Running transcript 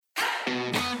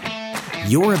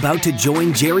You're about to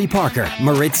join Jerry Parker,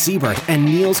 Moritz Siebert, and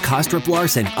Niels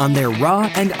Kostrup-Larsen on their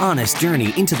raw and honest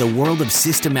journey into the world of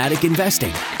systematic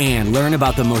investing and learn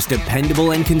about the most dependable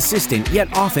and consistent yet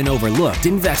often overlooked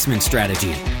investment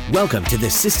strategy. Welcome to the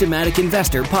Systematic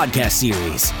Investor Podcast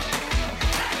Series.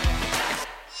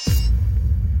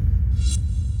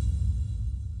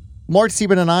 Moritz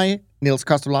Siebert and I, Niels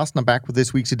Kostrup-Larsen, are back with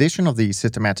this week's edition of the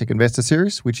Systematic Investor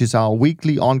Series, which is our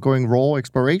weekly ongoing raw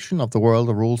exploration of the world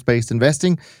of rules-based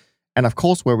investing, and of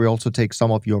course, where we also take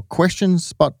some of your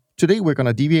questions. But today we're going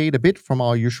to deviate a bit from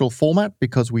our usual format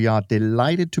because we are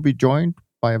delighted to be joined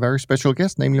by a very special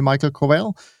guest, namely Michael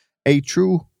Covel, a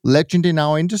true legend in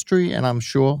our industry, and I'm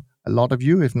sure a lot of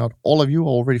you, if not all of you, are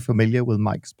already familiar with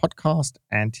Mike's podcast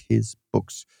and his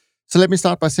books. So let me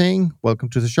start by saying welcome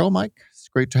to the show, Mike. It's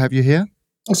great to have you here.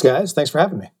 Thanks, guys. Thanks for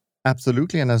having me.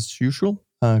 Absolutely. And as usual,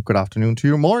 good afternoon to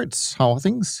you, Moritz. How are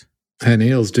things? Hey,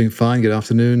 Niels, doing fine. Good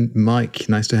afternoon, Mike.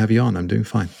 Nice to have you on. I'm doing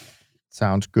fine.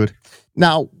 Sounds good.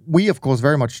 Now, we, of course,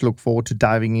 very much look forward to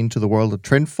diving into the world of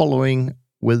trend following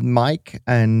with Mike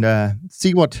and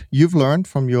see what you've learned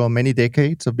from your many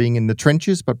decades of being in the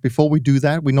trenches. But before we do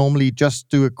that, we normally just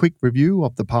do a quick review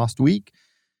of the past week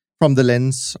from the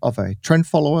lens of a trend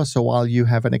follower. So while you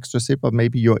have an extra sip of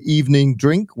maybe your evening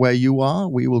drink where you are,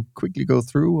 we will quickly go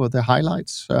through the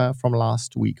highlights from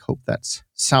last week. Hope that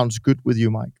sounds good with you,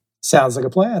 Mike. Sounds like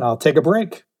a plan. I'll take a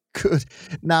break. Good.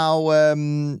 Now,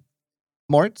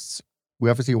 Moritz, we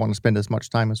obviously want to spend as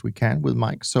much time as we can with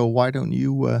Mike. So why don't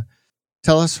you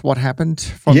tell us what happened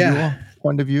from your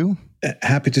point of view?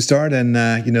 Happy to start. And,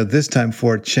 this time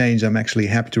for a change, I'm actually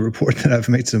happy to report that I've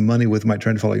made some money with my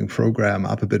trend following program,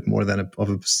 up a bit more than of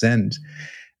a percent.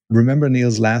 Remember,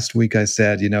 Niels, last week I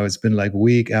said, it's been like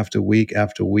week after week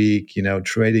after week,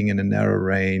 trading in a narrow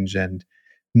range and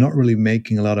not really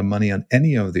making a lot of money on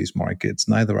any of these markets,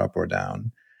 neither up or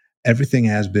down. Everything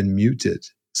has been muted.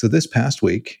 So this past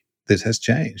week, this has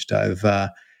changed. I've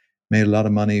made a lot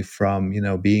of money from,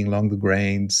 being long the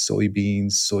grains,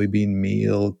 soybeans, soybean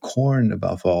meal, corn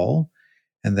above all.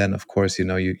 And then, of course, you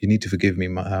need to forgive me,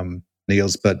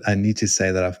 Niels, but I need to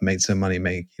say that I've made some money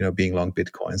being long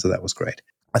Bitcoin. So that was great.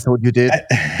 I thought you did.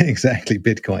 Exactly,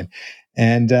 Bitcoin.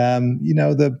 And,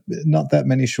 not that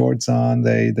many shorts on.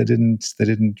 They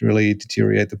didn't really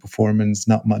deteriorate the performance,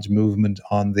 not much movement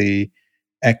on the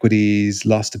equities,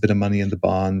 lost a bit of money in the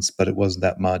bonds, but it wasn't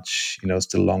that much,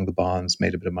 still long the bonds,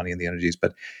 made a bit of money in the energies,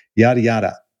 but yada,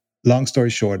 yada. Long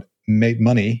story short, made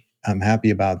money. I'm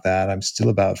happy about that. I'm still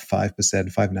about 5%,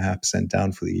 5.5%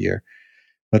 down for the year.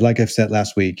 But like I've said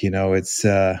last week, it's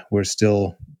we're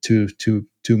still two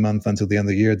months until the end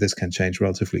of the year. This can change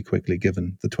relatively quickly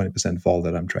given the 20% fall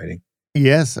that I'm trading.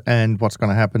 Yes, and what's going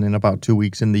to happen in about 2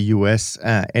 weeks in the US?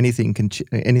 Anything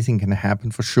can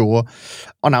happen for sure.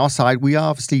 On our side, we are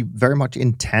obviously very much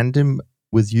in tandem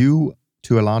with you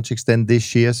to a large extent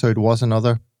this year. So it was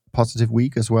another positive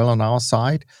week as well on our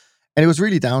side, and it was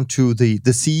really down to the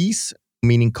C's,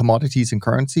 meaning commodities and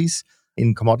currencies.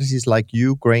 In commodities like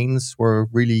grains were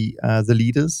really the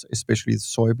leaders, especially the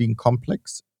soybean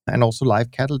complex, and also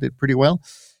live cattle did pretty well.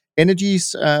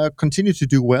 Energies continue to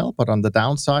do well, but on the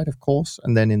downside, of course.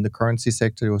 And then in the currency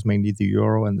sector, it was mainly the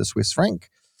euro and the Swiss franc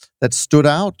that stood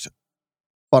out.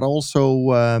 But also,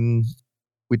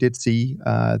 we did see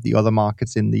the other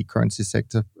markets in the currency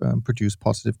sector produce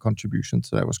positive contributions.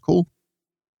 So that was cool.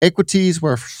 Equities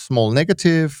were small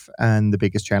negative, and the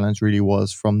biggest challenge really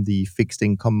was from the fixed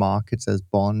income markets, as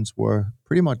bonds were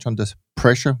pretty much under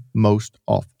pressure most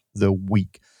of the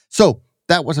week. So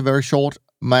that was a very short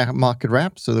market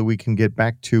wrap so that we can get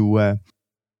back to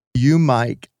you,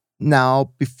 Mike.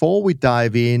 Now, before we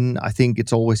dive in, I think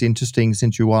it's always interesting,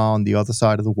 since you are on the other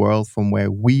side of the world from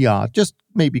where we are, just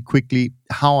maybe quickly,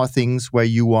 how are things where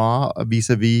you are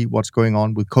vis-a-vis what's going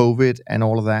on with COVID and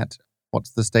all of that?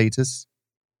 What's the status?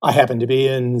 I happen to be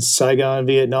in Saigon,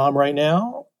 Vietnam right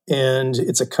now, and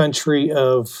it's a country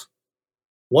of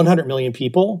 100 million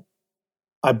people.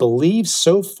 I believe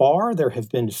so far there have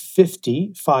been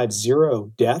 50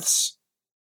 deaths,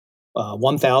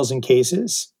 1,000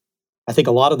 cases. I think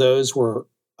a lot of those were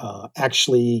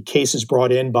actually cases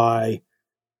brought in by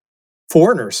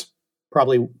foreigners,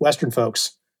 probably Western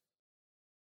folks.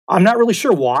 I'm not really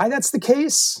sure why that's the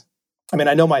case. I mean,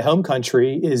 I know my home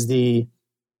country is the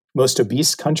most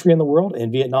obese country in the world,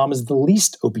 and Vietnam is the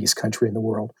least obese country in the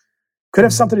world. Could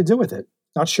have something to do with it.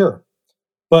 Not sure.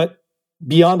 But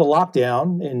beyond a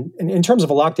lockdown, and in terms of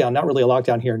a lockdown, not really a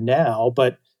lockdown here now,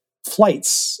 but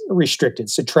flights are restricted.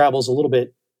 So travel's a little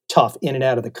bit tough in and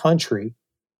out of the country.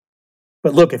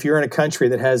 But look, if you're in a country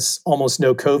that has almost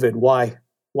no COVID, why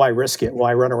risk it?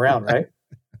 Why run around, right?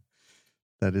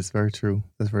 That is very true.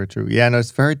 That's very true. Yeah, no,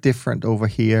 it's very different over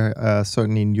here,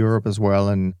 certainly in Europe as well.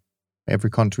 And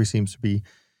every country seems to be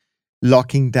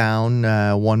locking down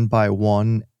one by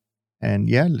one. And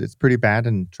yeah, it's pretty bad.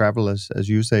 And travel, as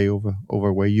you say,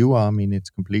 over where you are, I mean, it's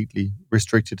completely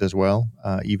restricted as well,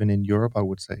 even in Europe, I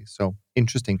would say. So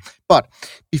interesting. But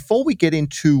before we get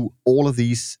into all of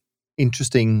these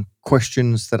interesting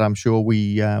questions that I'm sure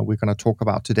we're going to talk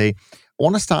about today, I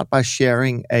want to start by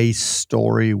sharing a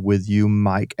story with you,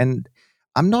 Mike. And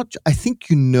I think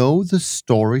you know the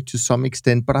story to some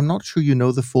extent, but I'm not sure you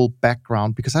know the full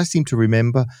background because I seem to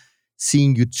remember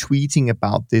seeing you tweeting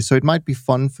about this. So it might be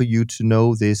fun for you to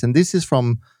know this. And this is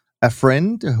from a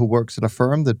friend who works at a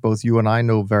firm that both you and I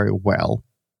know very well.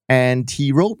 And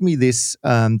he wrote me this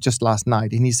just last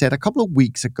night. And he said, a couple of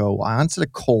weeks ago, I answered a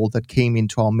call that came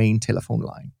into our main telephone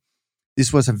line.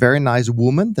 This was a very nice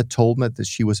woman that told me that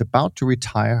she was about to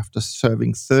retire after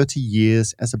serving 30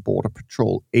 years as a Border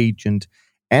Patrol agent.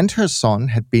 And her son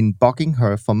had been bugging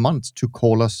her for months to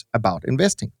call us about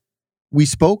investing. We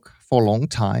spoke for a long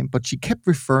time, but she kept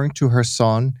referring to her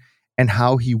son and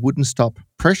how he wouldn't stop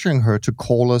pressuring her to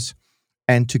call us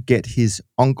and to get his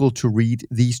uncle to read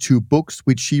these two books,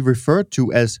 which she referred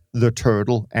to as The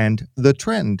Turtle and The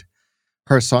Trend.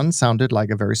 Her son sounded like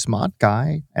a very smart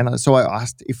guy, and so I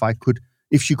asked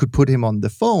if she could put him on the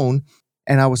phone,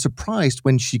 and I was surprised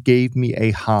when she gave me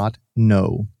a hard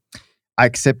no. I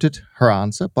accepted her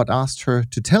answer, but asked her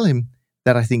to tell him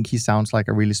that I think he sounds like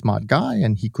a really smart guy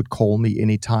and he could call me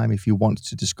anytime if he wants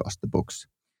to discuss the books.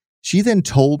 She then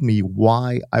told me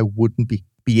why I wouldn't be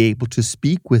able to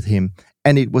speak with him,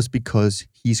 and it was because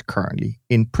he's currently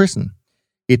in prison.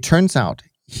 It turns out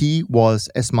he was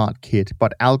a smart kid,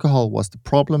 but alcohol was the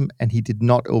problem and he did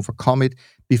not overcome it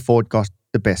before it got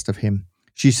the best of him.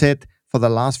 She said for the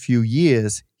last few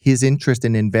years, his interest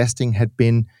in investing had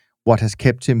been what has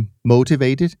kept him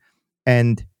motivated,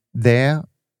 and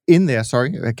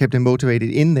kept him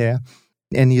motivated in there,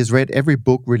 and he has read every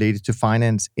book related to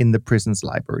finance in the prison's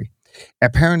library.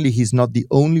 Apparently, he's not the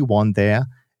only one there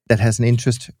that has an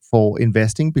interest for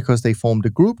investing because they formed a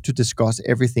group to discuss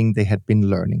everything they had been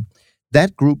learning.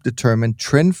 That group determined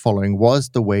trend following was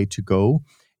the way to go,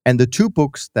 and the two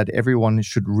books that everyone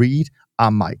should read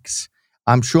are Mike's.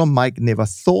 I'm sure Mike never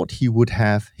thought he would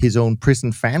have his own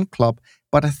prison fan club,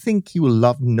 but I think he will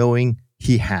love knowing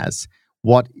he has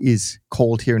what is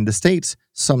called here in the States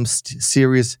some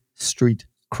serious street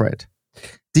cred.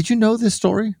 Did you know this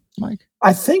story, Mike?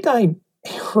 I think I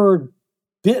heard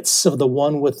bits of the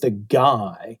one with the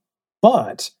guy,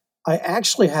 but I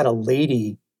actually had a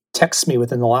lady text me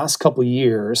within the last couple of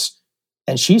years,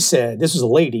 and she said, this was a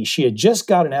lady, she had just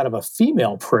gotten out of a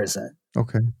female prison.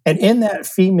 Okay. And in that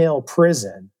female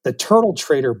prison, the Turtle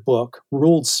Trader book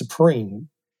ruled supreme.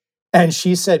 And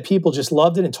she said people just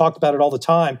loved it and talked about it all the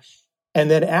time.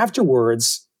 And then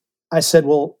afterwards, I said,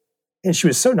 well, and she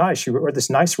was so nice. She wrote this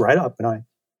nice write-up. And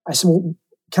I said, well,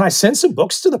 can I send some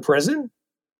books to the prison?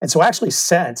 And so I actually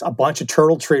sent a bunch of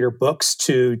Turtle Trader books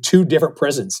to 2 different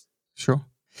prisons. Sure.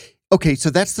 Okay, so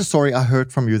that's the story I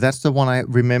heard from you. That's the one I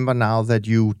remember now that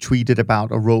you tweeted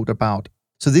about or wrote about.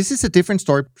 So this is a different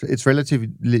story. It's relatively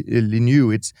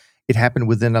new. It happened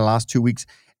within the last 2 weeks.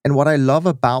 And what I love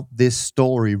about this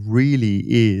story really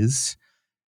is,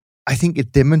 I think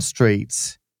it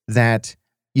demonstrates that,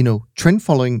 trend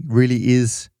following really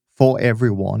is for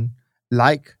everyone,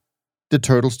 like the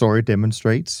turtle story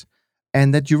demonstrates,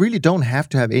 and that you really don't have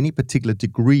to have any particular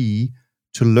degree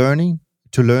to learn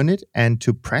it and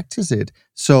to practice it.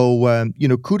 So,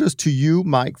 kudos to you,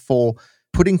 Mike, for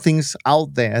putting things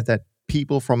out there that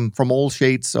people from all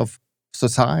shades of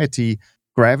society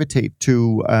gravitate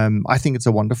to. I think it's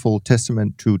a wonderful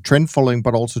testament to trend following,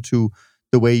 but also to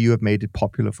the way you have made it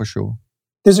popular for sure.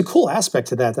 There's a cool aspect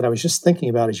to that I was just thinking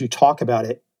about as you talk about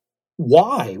it.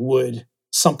 Why would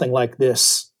something like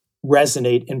this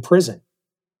resonate in prison?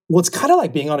 Well, it's kind of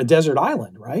like being on a desert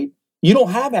island, right? You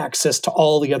don't have access to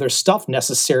all the other stuff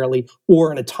necessarily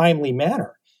or in a timely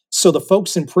manner. So the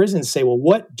folks in prison say, well,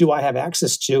 what do I have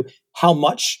access to? How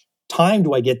much time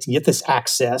do I get to get this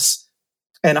access?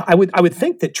 And I would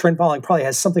think that trend following probably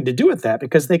has something to do with that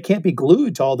because they can't be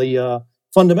glued to all the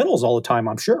fundamentals all the time,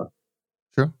 I'm sure.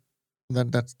 Sure.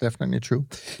 That's definitely true.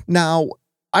 Now,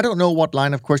 I don't know what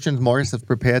line of questions Morris has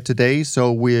prepared today,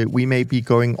 so we may be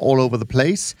going all over the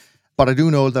place. But I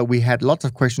do know that we had lots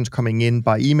of questions coming in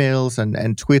by emails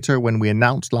and Twitter when we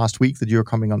announced last week that you're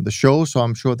coming on the show. So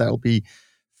I'm sure that'll be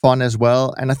fun as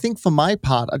well. And I think for my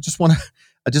part, I just want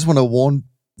to warn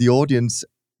the audience,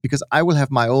 because I will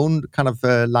have my own kind of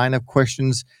line of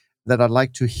questions that I'd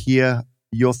like to hear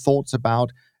your thoughts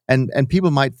about. And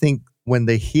people might think when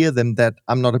they hear them that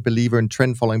I'm not a believer in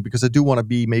trend following, because I do want to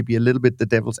be maybe a little bit the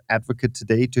devil's advocate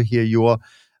today to hear your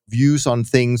views on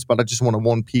things, but I just want to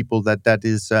warn people that that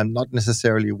is not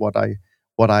necessarily what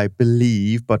I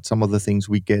believe, but some of the things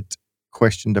we get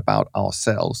questioned about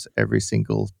ourselves every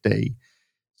single day.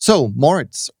 So,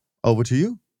 Moritz, over to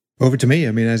you. Over to me.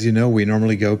 I mean, as you know, we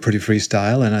normally go pretty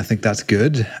freestyle, and I think that's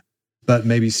good. But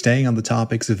maybe staying on the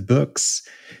topics of books,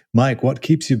 Mike, what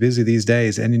keeps you busy these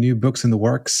days? Any new books in the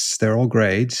works? They're all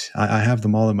great. I have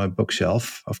them all on my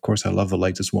bookshelf. Of course, I love the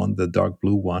latest one, the dark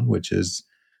blue one, which is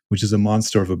a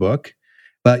monster of a book.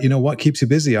 But what keeps you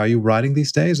busy? Are you writing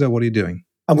these days, or what are you doing?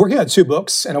 I'm working on 2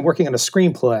 books, and I'm working on a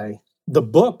screenplay. The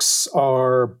books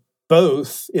are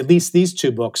both, at least these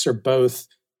 2 books are both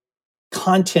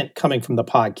content coming from the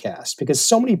podcast, because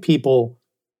so many people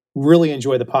really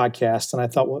enjoy the podcast. And I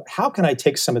thought, well, how can I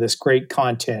take some of this great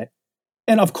content?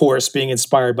 And of course, being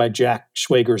inspired by Jack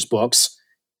Schwager's books,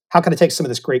 how can I take some of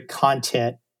this great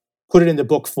content, put it into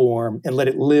book form, and let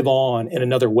it live on in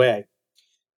another way?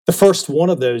 The first one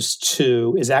of those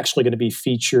 2 is actually going to be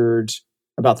featured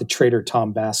about the trader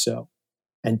Tom Basso.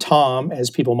 And Tom, as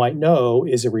people might know,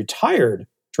 is a retired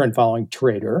trend following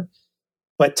trader.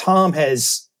 But Tom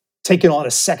has taken on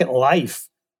a second life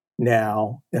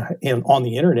now on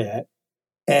the internet.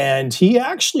 And he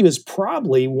actually was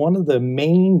probably one of the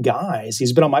main guys.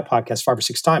 He's been on my podcast 5 or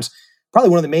 6 times, probably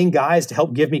one of the main guys to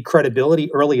help give me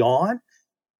credibility early on.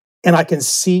 And I can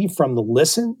see from the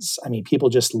listens, I mean, people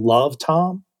just love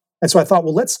Tom. And so I thought,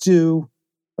 well, let's do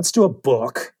a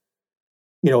book,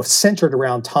 centered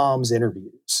around Tom's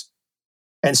interviews.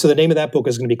 And so the name of that book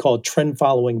is going to be called Trend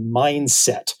Following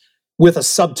Mindset, with a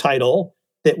subtitle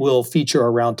that will feature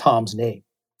around Tom's name.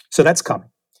 So that's coming.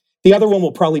 The other one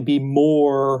will probably be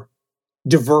more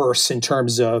diverse in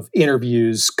terms of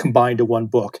interviews combined to one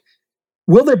book.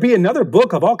 Will there be another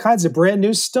book of all kinds of brand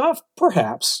new stuff?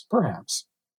 Perhaps.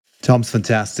 Tom's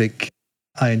fantastic.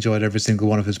 I enjoyed every single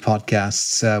one of his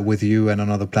podcasts with you and on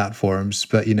other platforms.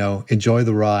 But, enjoy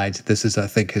the ride. This is, I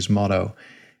think, his motto.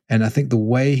 And I think the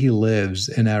way he lives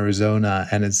in Arizona,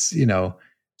 and it's,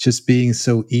 just being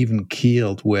so even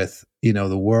keeled with,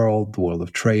 the world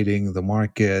of trading, the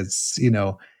markets,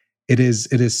 it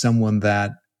is someone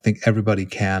that I think everybody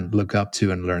can look up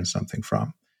to and learn something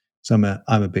from. So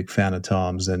I'm a big fan of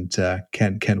Tom's, and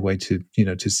can't wait to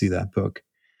to see that book.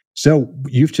 So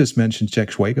you've just mentioned Jack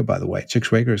Schwager, by the way. Jack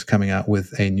Schwager is coming out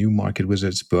with a new Market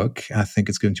Wizards book. I think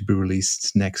it's going to be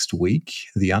released next week,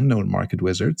 The Unknown Market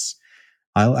Wizards.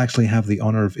 I'll actually have the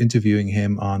honor of interviewing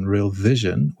him on Real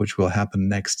Vision, which will happen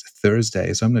next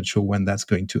Thursday. So I'm not sure when that's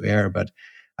going to air, but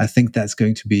I think that's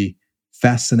going to be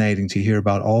fascinating to hear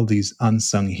about all these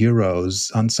unsung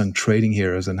heroes, unsung trading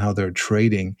heroes, and how they're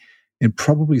trading in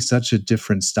probably such a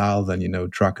different style than,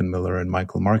 Druckenmiller and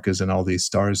Michael Marcus and all these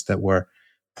stars that were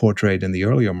portrayed in the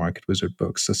earlier Market Wizard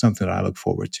books. So something that I look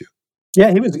forward to.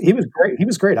 Yeah, he was great. He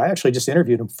was great. I actually just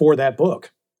interviewed him for that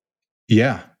book.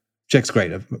 Yeah. Jack's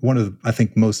great. One of the, I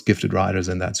think, most gifted writers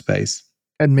in that space.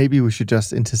 And maybe we should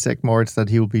just intersect, Moritz, that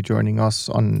he will be joining us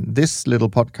on this little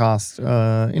podcast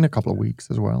in a couple of weeks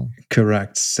as well.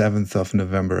 Correct. 7th of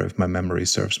November, if my memory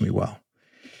serves me well.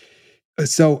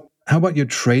 So how about your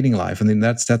trading life? I mean,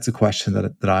 that's a question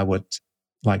that I would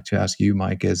like to ask you,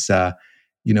 Mike, is,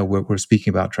 we're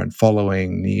speaking about trend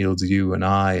following, Niels, you and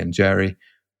I and Jerry,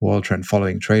 we're all trend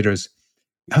following traders.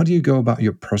 How do you go about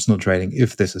your personal trading,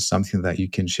 if this is something that you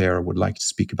can share or would like to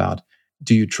speak about?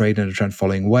 Do you trade in a trend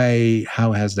following way?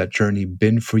 How has that journey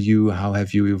been for you? How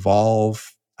have you evolved?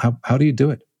 How do you do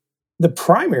it? The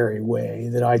primary way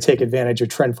that I take advantage of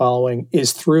trend following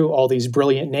is through all these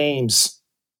brilliant names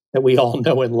that we all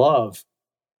know and love.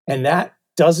 And that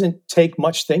doesn't take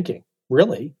much thinking,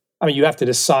 really. I mean, you have to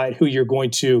decide who you're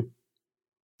going to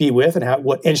be with and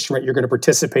what instrument you're going to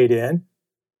participate in.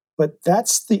 But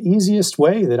that's the easiest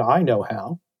way that I know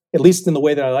how, at least in the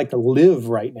way that I like to live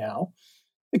right now.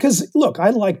 Because, look, I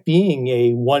like being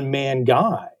a one-man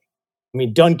guy. I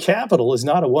mean, Dunn Capital is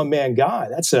not a one-man guy.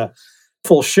 That's a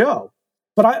full show.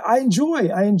 But I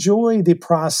enjoy the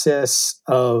process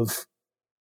of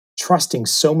trusting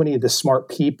so many of the smart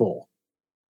people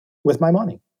with my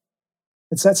money.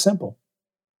 It's that simple.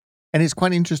 And it's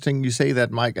quite interesting you say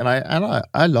that, Mike. And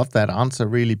I love that answer,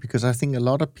 really, because I think a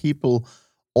lot of people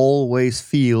always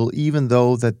feel, even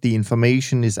though that the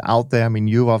information is out there. I mean,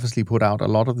 you've obviously put out a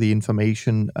lot of the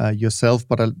information yourself,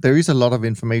 but there is a lot of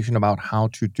information about how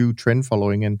to do trend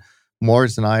following. And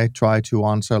Morris and I try to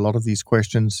answer a lot of these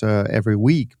questions every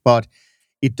week. But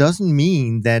it doesn't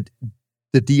mean that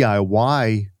the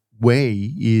DIY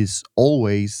way is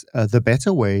always the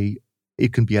better way.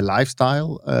 It can be a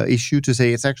lifestyle issue to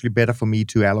say it's actually better for me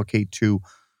to allocate to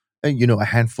a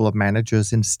handful of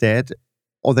managers instead.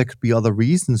 Or there could be other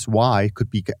reasons why. It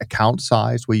could be account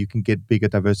size, where you can get bigger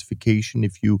diversification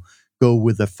if you go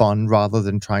with a fund rather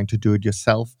than trying to do it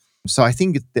yourself. So I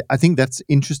think that's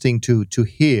interesting to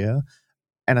hear,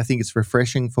 and I think it's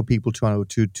refreshing for people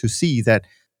to see that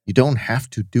you don't have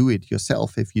to do it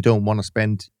yourself if you don't want to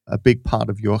spend a big part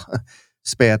of your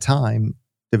spare time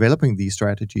developing these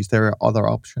strategies. There are other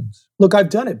options. Look, I've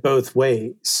done it both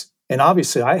ways. And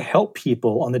obviously, I help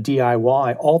people on the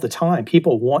DIY all the time.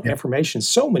 People want information.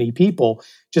 So many people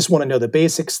just want to know the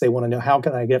basics. They want to know, how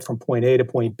can I get from point A to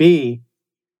point B?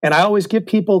 And I always give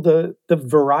people the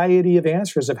variety of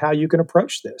answers of how you can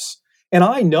approach this. And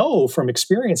I know from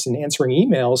experience in answering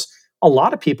emails, a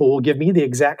lot of people will give me the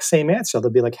exact same answer. They'll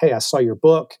be like, hey, I saw your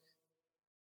book,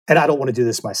 and I don't want to do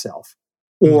this myself.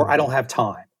 Or I don't have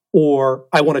time. Or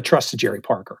I want to trust a Jerry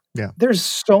Parker. Yeah. There's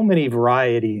so many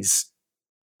varieties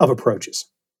of approaches.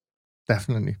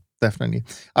 Definitely.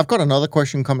 I've got another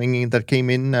question coming in that came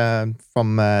in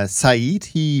from Saeed.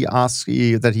 He asked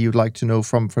that he would like to know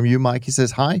from you, Mike. He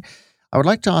says, hi, I would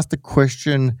like to ask the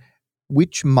question,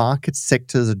 which market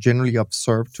sectors are generally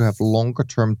observed to have longer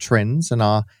term trends, and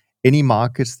are any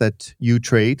markets that you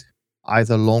trade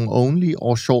either long only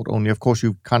or short only? Of course,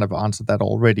 you've kind of answered that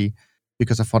already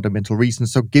because of fundamental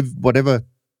reasons. So give whatever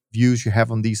views you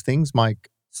have on these things, Mike.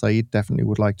 Saeed definitely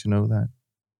would like to know that.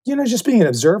 Just being an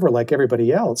observer like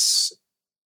everybody else,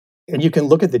 and you can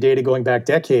look at the data going back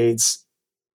decades,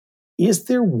 is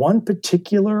there one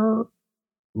particular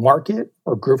market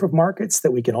or group of markets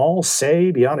that we can all say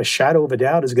beyond a shadow of a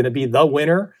doubt is going to be the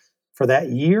winner for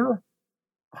that year?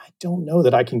 I don't know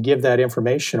that I can give that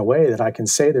information away, that I can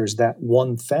say there's that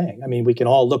one thing. I mean, we can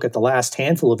all look at the last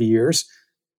handful of years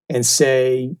and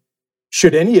say,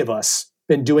 should any of us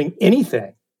been doing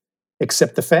anything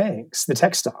except the FANGs, the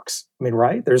tech stocks? I mean,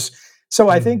 right? So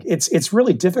I think it's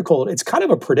really difficult. It's kind of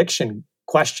a prediction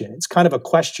question. It's kind of a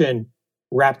question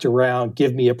wrapped around,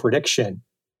 give me a prediction,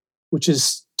 which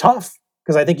is tough,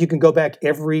 because I think you can go back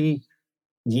every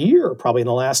year, probably in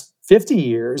the last 50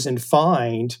 years, and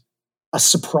find a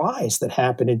surprise that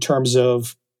happened in terms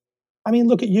of, I mean,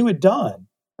 look at you at Dunn.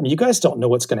 I mean, you guys don't know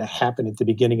what's going to happen at the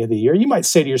beginning of the year. You might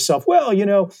say to yourself, well,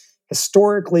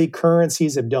 historically,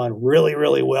 currencies have done really,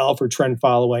 really well for trend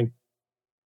following,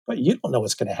 but you don't know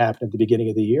what's going to happen at the beginning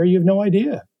of the year. You have no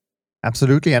idea.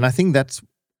 Absolutely, and I think that's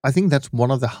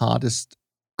one of the hardest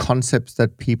concepts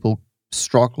that people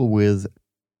struggle with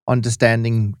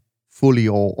understanding fully,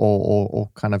 or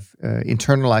kind of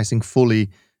internalizing fully.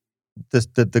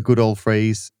 The good old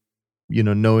phrase,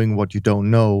 knowing what you don't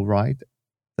know, right?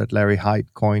 That Larry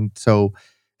Hite coined. So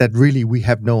that really we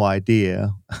have no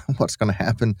idea what's going to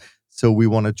happen. So we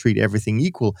want to treat everything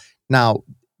equal. Now,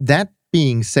 that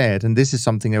being said, and this is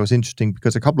something that was interesting,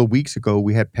 because a couple of weeks ago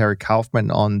we had Perry Kaufman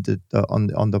on the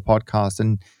podcast,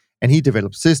 and he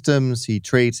develops systems, he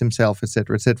trades himself,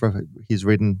 etc., etc. He's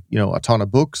written a ton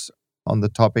of books on the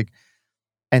topic,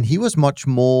 and he was much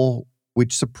more,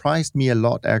 which surprised me a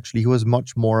lot actually. He was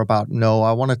much more about, no,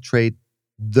 I want to trade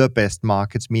the best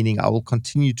markets, meaning I will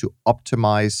continue to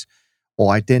optimize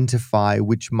or identify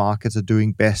which markets are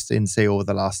doing best in, say, over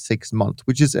the last 6 months,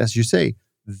 which is, as you say,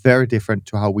 very different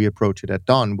to how we approach it at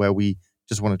Dunn, where we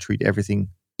just want to treat everything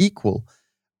equal.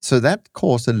 So that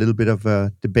caused a little bit of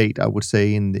a debate, I would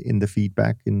say, in the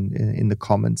feedback, in the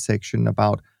comment section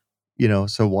about,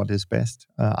 so what is best?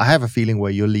 I have a feeling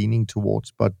where you're leaning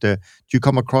towards, but do you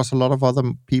come across a lot of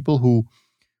other people who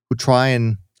try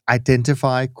and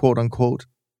identify, quote unquote,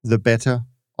 the better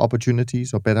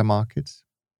opportunities or better markets?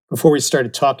 Before we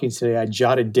started talking today, I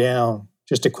jotted down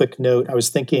just a quick note. I was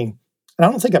thinking, and I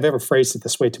don't think I've ever phrased it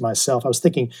this way to myself. I was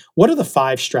thinking, what are the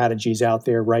 5 strategies out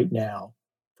there right now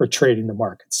for trading the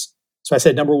markets? So I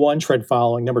said, number 1, trend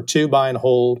following. Number 2, buy and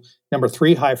hold. Number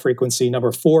 3, high frequency.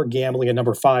 Number 4, gambling. And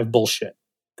number 5, bullshit.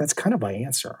 That's kind of my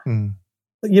answer.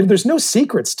 There's no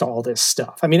secrets to all this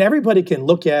stuff. I mean, everybody can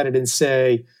look at it and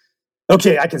say,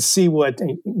 okay, I can see what,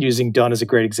 using Dunn as a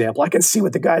great example, I can see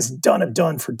what the guys at Dunn have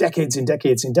done for decades and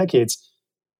decades and decades.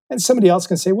 And somebody else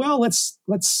can say, well,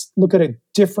 let's look at a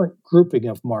different grouping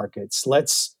of markets.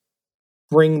 Let's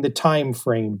bring the time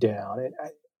frame down.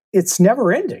 It's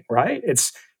never ending, right?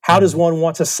 It's how does one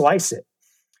want to slice it?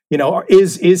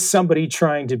 Is somebody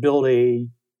trying to build a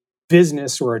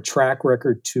business or a track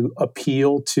record to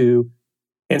appeal to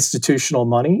institutional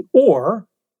money, or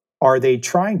are they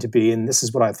trying to be, and this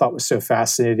is what I thought was so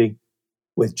fascinating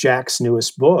with Jack's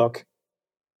newest book,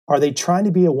 are they trying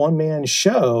to be a one-man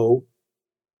show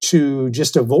to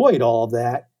just avoid all of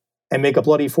that and make a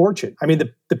bloody fortune? I mean,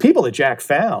 the people that Jack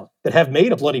found that have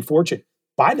made a bloody fortune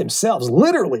by themselves,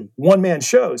 literally one-man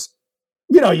shows,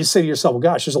 you say to yourself, well,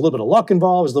 gosh, there's a little bit of luck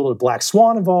involved, there's a little bit of black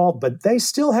swan involved, but they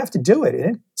still have to do it.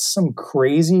 And it's some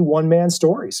crazy one-man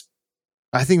stories.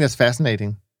 I think that's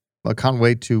fascinating. I can't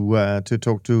wait to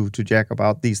talk to Jack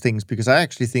about these things, because I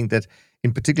actually think that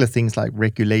in particular things like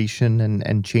regulation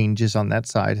and changes on that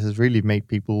side has really made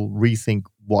people rethink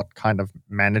what kind of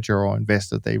manager or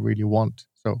investor they really want.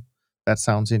 So that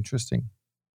sounds interesting.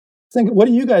 What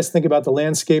do you guys think about the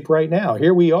landscape right now?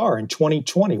 Here we are in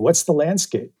 2020. What's the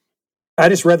landscape? I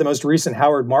just read the most recent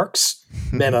Howard Marks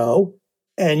memo.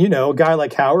 And, a guy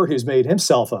like Howard, who's made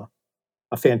himself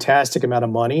a fantastic amount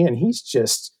of money, and he's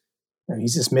just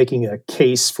making a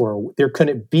case for there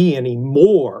couldn't be any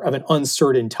more of an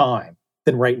uncertain time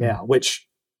than right now, which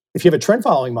if you have a trend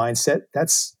following mindset,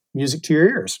 that's music to your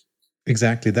ears.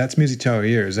 Exactly. That's music to our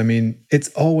ears. I mean, it's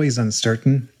always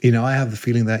uncertain. I have the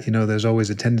feeling that, there's always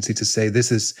a tendency to say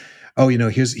this is,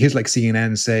 here's like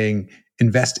CNN saying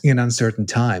investing in uncertain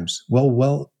times.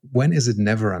 Well, when is it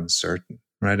never uncertain,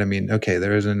 right? I mean, okay,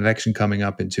 there is an election coming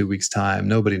up in 2 weeks' time.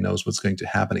 Nobody knows what's going to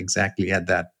happen exactly at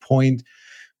that point.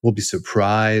 We'll be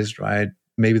surprised, right?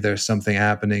 Maybe there's something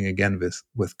happening again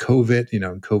with COVID,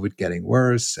 and COVID getting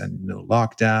worse, and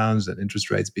lockdowns and interest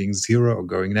rates being zero or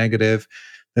going negative.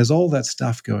 There's all that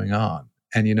stuff going on.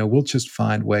 And, we'll just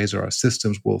find ways, or our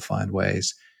systems will find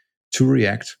ways to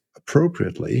react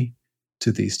appropriately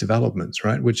to these developments,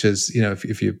 right? Which is,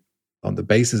 if you, on the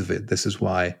basis of it, this is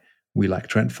why we like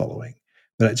trend following.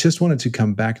 But I just wanted to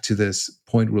come back to this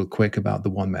point real quick about the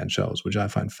one-man shows, which I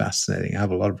find fascinating. I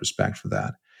have a lot of respect for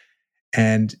that.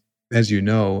 And as you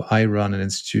know, I run an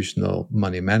institutional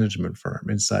money management firm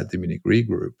inside the Munich Re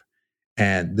Group.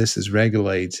 And this is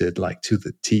regulated like to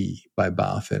the T by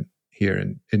BaFin here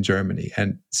in Germany.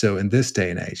 And so in this day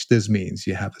and age, this means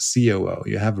you have a COO,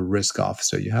 you have a risk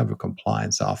officer, you have a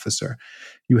compliance officer,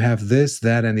 you have this,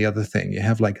 that, and the other thing. You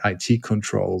have like IT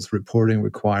controls, reporting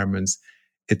requirements,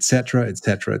 et cetera, et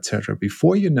cetera, et cetera.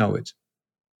 Before you know it,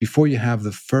 before you have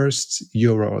the first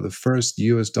euro or the first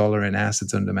US dollar in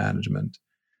assets under management,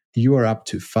 you are up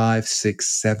to 5,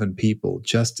 6, 7 people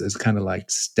just as kind of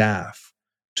like staff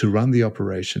to run the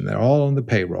operation. They're all on the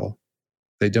payroll.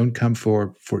 They don't come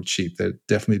for cheap. They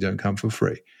definitely don't come for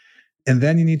free. And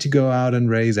then you need to go out and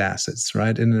raise assets,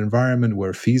 right? In an environment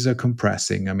where fees are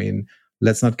compressing. I mean,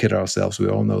 let's not kid ourselves. We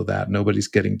all know that. Nobody's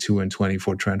getting 2 and 20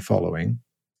 for trend following.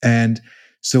 And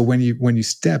so when you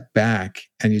step back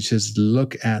and you just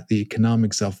look at the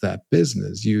economics of that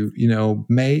business, you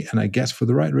may, and I guess for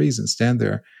the right reason, stand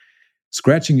there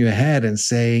scratching your head and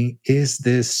saying, is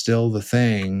this still the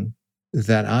thing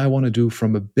that I want to do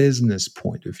from a business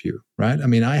point of view, right? I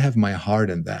mean, I have my heart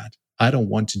in that. I don't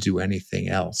want to do anything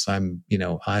else. I'm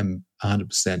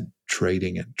 100%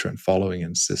 trading and trend following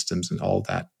and systems and all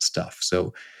that stuff.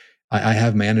 So I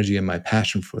have my energy and my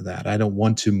passion for that. I don't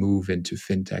want to move into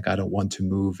fintech. I don't want to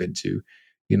move into,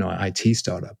 IT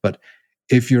startup. But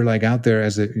if you're like out there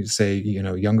as a, say,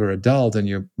 younger adult and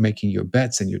you're making your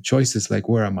bets and your choices, like,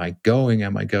 where am I going?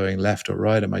 Am I going left or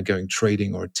right? Am I going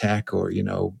trading or tech or,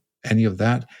 any of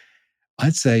that?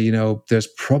 I'd say, there's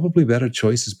probably better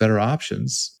choices, better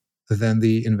options than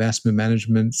the investment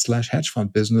management / hedge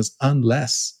fund business,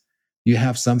 unless you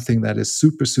have something that is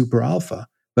super, super alpha.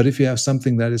 But if you have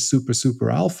something that is super,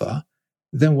 super alpha,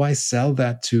 then why sell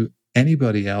that to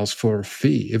anybody else for a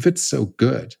fee? If it's so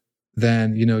good,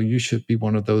 then, you should be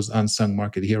one of those unsung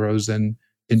market heroes in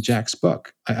Jack's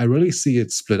book. I really see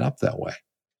it split up that way.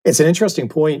 It's an interesting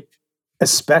point,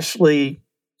 especially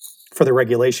for the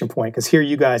regulation point, because here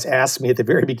you guys asked me at the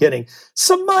very beginning,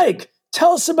 so Mike,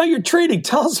 tell us about your trading.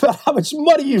 Tell us about how much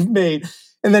money you've made.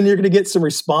 And then you're going to get some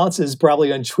responses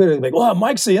probably on Twitter. Like, well,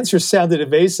 Mike's answer sounded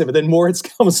evasive. And then Moritz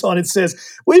comes on and says,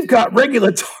 we've got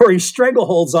regulatory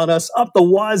strangleholds on us up the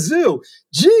wazoo.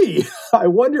 Gee, I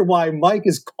wonder why Mike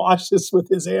is cautious with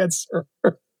his answer.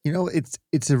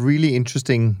 It's a really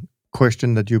interesting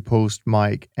question that you posed,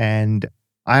 Mike. And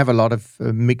I have a lot of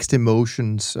mixed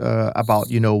emotions about,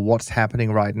 what's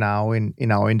happening right now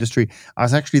in our industry. I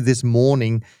was actually this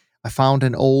morning, I found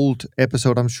an old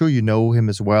episode. I'm sure you know him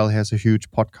as well. He has a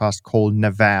huge podcast called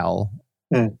Naval.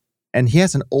 And he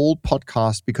has an old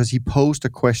podcast because he posed a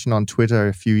question on Twitter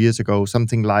a few years ago,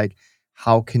 something like,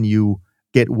 how can you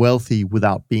get wealthy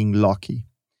without being lucky?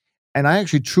 And I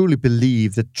actually truly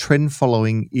believe that trend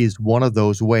following is one of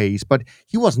those ways. But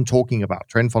he wasn't talking about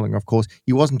trend following, of course.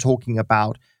 He wasn't talking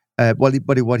about, what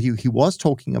he was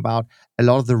talking about, a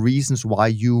lot of the reasons why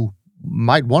you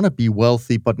might want to be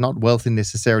wealthy, but not wealthy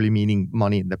necessarily meaning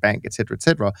money in the bank, et cetera, et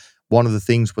cetera. One of the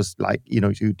things was like, you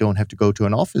don't have to go to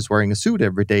an office wearing a suit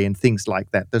every day and things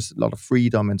like that. There's a lot of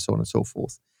freedom and so on and so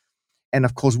forth. And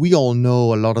of course, we all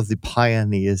know a lot of the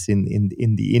pioneers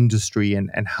in the industry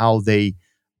and how they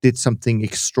did something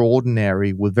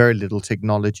extraordinary with very little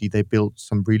technology. They built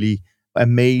some really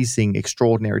amazing,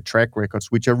 extraordinary track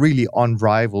records, which are really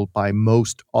unrivaled by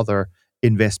most other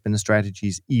investment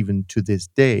strategies, even to this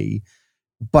day.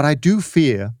 But I do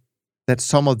fear that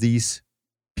some of these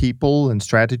people and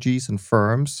strategies and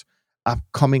firms are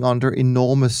coming under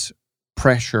enormous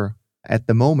pressure at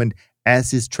the moment,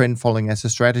 as is trend following as a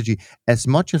strategy. As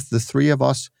much as the three of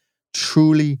us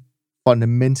truly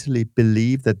fundamentally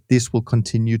believe that this will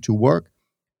continue to work,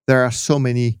 there are so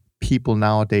many people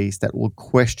nowadays that will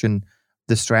question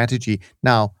the strategy.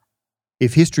 Now,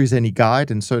 if history is any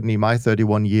guide, and certainly my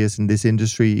 31 years in this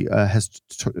industry has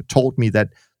taught me that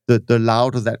the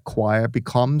louder that choir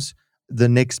becomes, the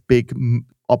next big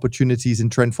opportunities in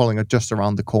trend following are just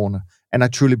around the corner. And I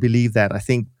truly believe that. I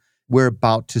think we're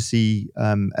about to see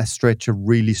a stretch of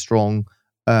really strong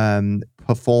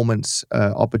performance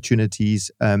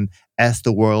opportunities as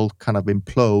the world kind of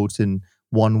implodes in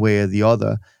one way or the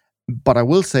other. But I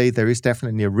will say there is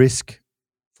definitely a risk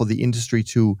for the industry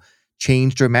to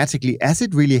change dramatically, as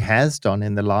it really has done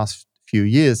in the last few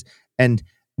years. And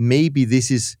maybe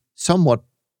this is somewhat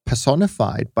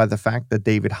personified by the fact that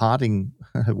David Harding,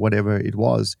 whatever it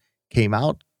was, came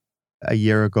out a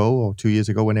year ago or 2 years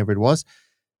ago, whenever it was,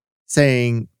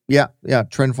 saying, yeah,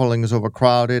 trend following is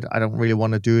overcrowded. I don't really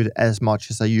want to do it as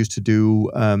much as I used to do.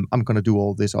 I'm going to do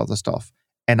all this other stuff.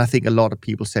 And I think a lot of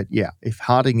people said, yeah, if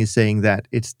Harding is saying that,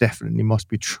 it's definitely must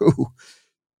be true.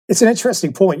 It's an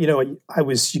interesting point. You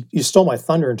stole my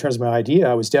thunder in terms of my idea.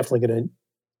 I was definitely going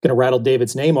to rattle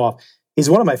David's name off. He's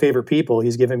one of my favorite people.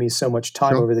 He's given me so much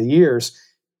time over the years.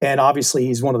 And obviously,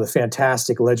 he's one of the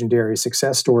fantastic, legendary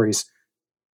success stories.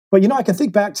 But, I can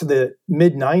think back to the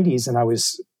mid-'90s, and I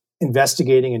was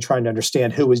investigating and trying to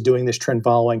understand who was doing this trend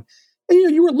following. And,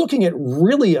 you were looking at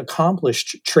really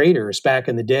accomplished traders back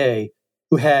in the day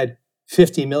who had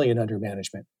 50 million under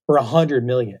management, or 100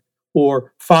 million,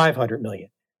 or 500 million.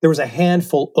 There was a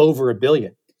handful over $1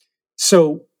 billion.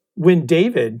 So when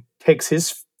David takes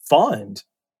his fund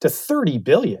to 30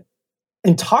 billion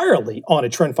entirely on a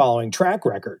trend following track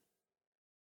record,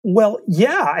 well,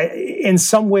 yeah, in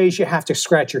some ways you have to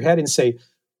scratch your head and say,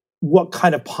 what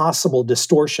kind of possible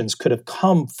distortions could have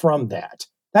come from that?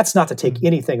 That's not to take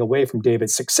anything away from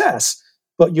David's success,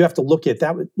 but you have to look at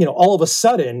that. All of a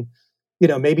sudden,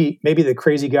 maybe the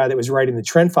crazy guy that was writing the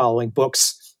trend following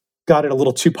books got it a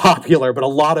little too popular, but a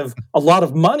lot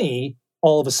of money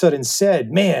all of a sudden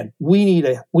said, man, we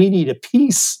need a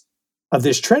piece of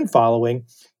this trend following.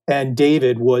 And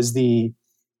David was the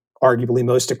arguably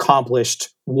most accomplished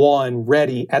one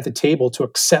ready at the table to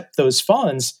accept those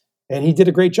funds. And he did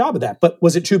a great job of that. But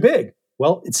was it too big?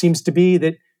 Well, it seems to be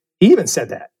that he even said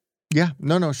that. Yeah,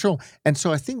 no, sure. And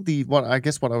so I think what I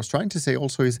was trying to say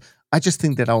also is, I just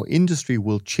think that our industry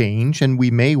will change, and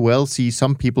we may well see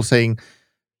some people saying,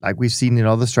 like we've seen in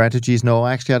other strategies, no,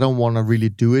 actually, I don't want to really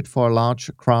do it for a large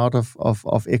crowd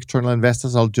of external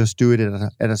investors. I'll just do it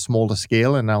at a smaller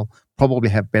scale, and I'll probably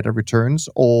have better returns.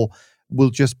 Or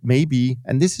we'll just maybe,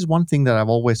 and this is one thing that I've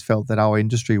always felt that our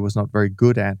industry was not very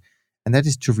good at, and that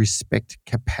is to respect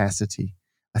capacity.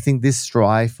 I think this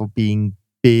strive for being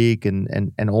big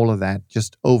and all of that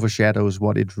just overshadows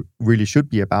what it really should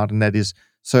be about, and that is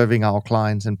serving our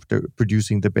clients and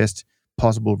producing the best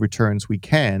possible returns we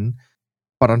can.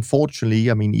 But unfortunately,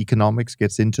 economics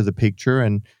gets into the picture,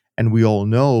 and we all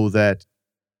know that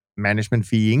management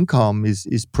fee income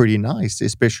is pretty nice,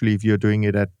 especially if you're doing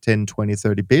it at 10, 20,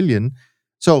 30 billion.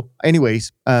 So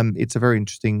anyways, it's a very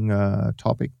interesting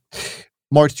topic.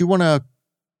 Moritz, do you want to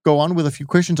go on with a few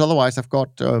questions? Otherwise, I've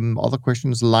got other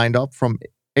questions lined up from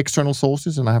external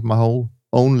sources, and I have my whole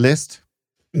own list.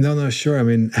 No, sure.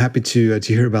 Happy to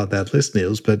hear about that list,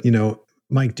 Niels. But,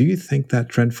 Mike, do you think that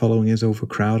trend following is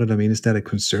overcrowded? Is that a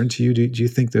concern to you? Do you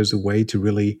think there's a way to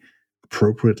really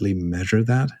appropriately measure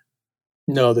that?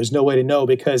 No, there's no way to know,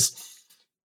 because,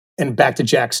 and back to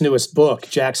Jack's newest book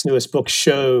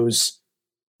shows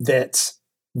that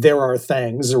there are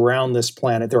things around this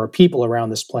planet, there are people around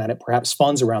this planet, perhaps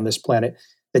funds around this planet,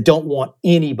 that don't want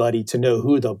anybody to know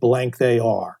who the blank they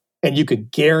are. And you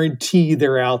could guarantee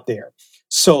they're out there.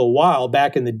 So a while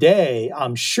back in the day,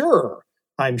 I'm sure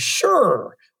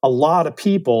a lot of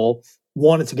people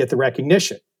wanted to get the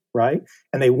recognition, right?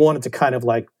 And they wanted to kind of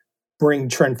like bring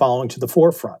trend following to the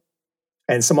forefront.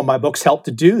 And some of my books helped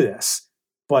to do this.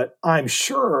 But I'm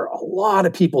sure a lot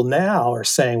of people now are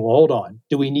saying, well, hold on,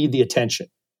 do we need the attention?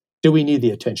 Do we need the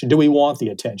attention? Do we want the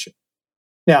attention?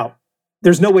 Now,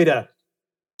 there's no way to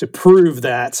prove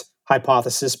that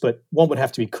hypothesis, but one would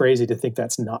have to be crazy to think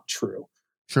that's not true.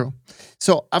 Sure.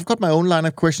 So I've got my own line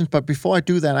of questions, but before I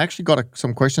do that, I actually got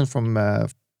some questions from a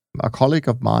colleague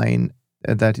of mine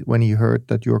that when he heard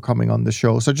that you were coming on the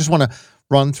show. So I just want to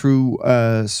run through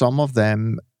some of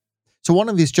them. So one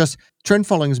of these just trend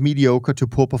following is mediocre to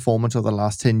poor performance over the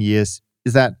last 10 years.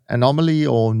 Is that anomaly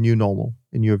or new normal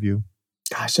in your view?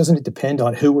 Gosh, doesn't it depend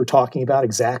on who we're talking about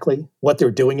exactly, what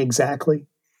they're doing exactly?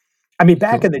 I mean,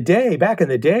 back in the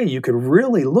day, you could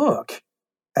really look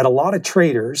at a lot of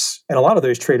traders, and a lot of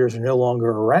those traders are no longer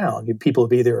around. People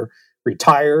have either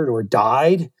retired or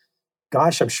died.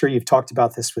 Gosh, I'm sure you've talked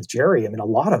about this with Jerry. I mean, a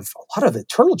lot of the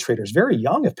turtle traders, very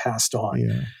young, have passed on.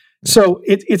 Yeah. So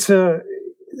it's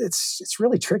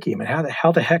really tricky. I mean,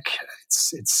 how the heck?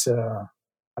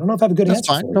 I don't know if I have a good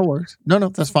answer Fine. for No you. worries. No,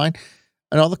 that's fine.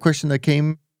 Another question that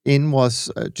came in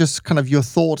was just kind of your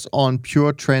thoughts on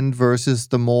pure trend versus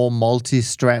the more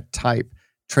multi-strat type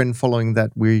trend following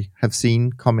that we have seen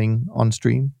coming on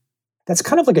stream? That's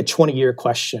kind of like a 20-year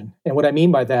question. And what I mean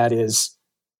by that is,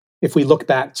 if we look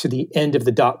back to the end of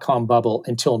the dot-com bubble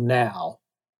until now,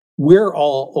 we're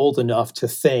all old enough to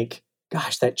think,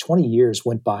 gosh, that 20 years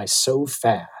went by so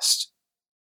fast.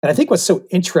 And I think what's so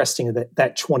interesting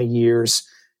that 20 years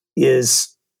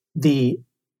is the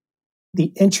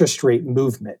interest rate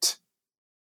movement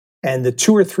and the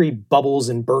 2 or 3 bubbles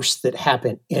and bursts that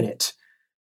happen in it.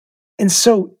 And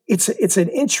so it's an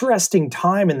interesting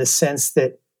time in the sense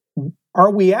that,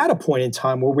 are we at a point in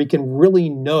time where we can really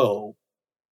know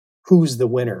who's the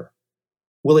winner?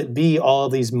 Will it be all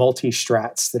of these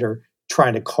multi-strats that are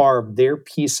trying to carve their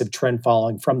piece of trend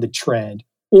following from the trend?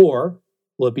 Or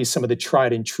will it be some of the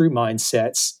tried and true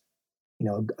mindsets,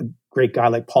 a great guy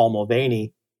like Paul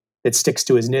Mulvaney that sticks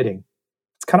to his knitting?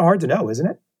 It's kind of hard to know, isn't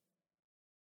it?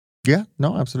 Yeah,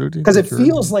 no, absolutely. Because it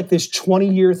feels like this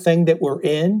 20-year thing that we're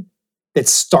in that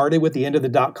started with the end of the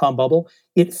dot-com bubble,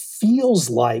 it feels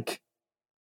like,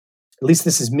 at least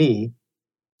this is me,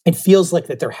 it feels like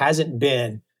that there hasn't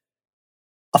been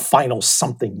a final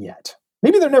something yet.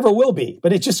 Maybe there never will be,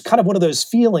 but it's just kind of one of those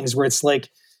feelings where it's like,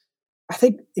 I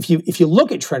think if you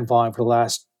look at trend volume for the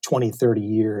last 20, 30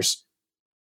 years,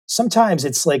 sometimes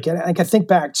it's like I think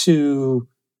back to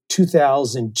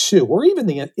 2002 or even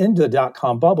the end of the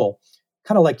dot-com bubble,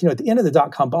 kind of like, at the end of the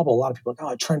dot-com bubble, a lot of people are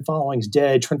like, oh, trend following is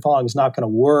dead. Trend following is not going to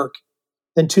work.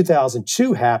 Then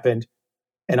 2002 happened.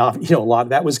 And, a lot of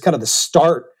that was kind of the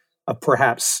start of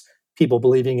perhaps people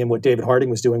believing in what David Harding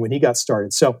was doing when he got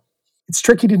started. So it's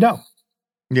tricky to know.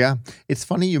 Yeah. It's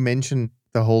funny you mentioned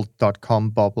the whole .com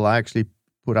bubble. I actually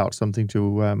put out something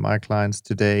to my clients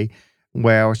today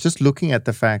where I was just looking at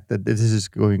the fact that this is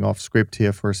going off script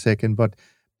here for a second, but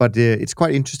it's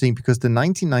quite interesting because the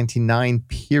 1999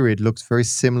 period looks very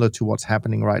similar to what's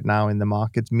happening right now in the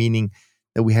market, meaning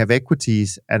that we have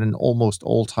equities at an almost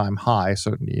all-time high,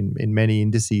 certainly in many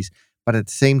indices, but at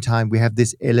the same time, we have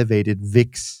this elevated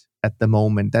VIX at the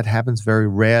moment. That happens very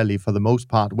rarely for the most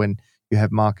part when you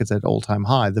have markets at all-time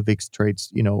high. The VIX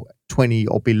trades, 20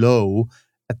 or below.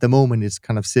 At the moment, it's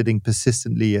kind of sitting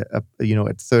persistently, at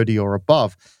 30 or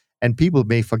above. And people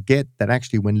may forget that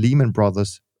actually when Lehman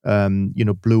Brothers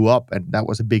blew up, and that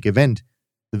was a big event,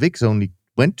 the VIX only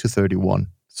went to 31.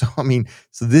 So,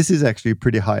 so this is actually a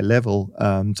pretty high level.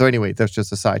 So anyway, that's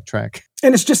just a sidetrack.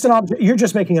 And it's just you're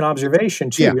just making an observation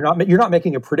too. Yeah. You're not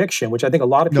making a prediction, which I think a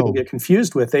lot of people get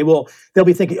confused with. They'll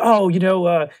be thinking,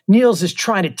 Niels is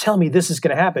trying to tell me this is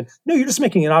going to happen. No, you're just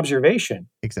making an observation.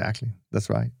 Exactly. That's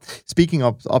right. Speaking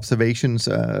of observations,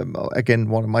 again,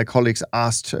 one of my colleagues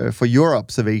asked for your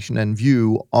observation and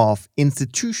view of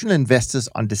institutional investors'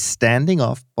 understanding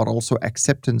of, but also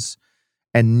acceptance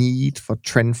and need for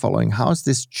trend following. How has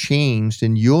this changed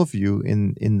in your view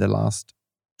in the last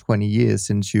 20 years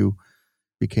since you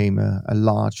became a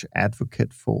large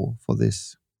advocate for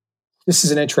this? This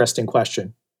is an interesting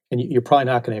question, and you're probably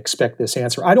not going to expect this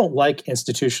answer. I don't like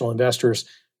institutional investors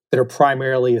that are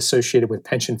primarily associated with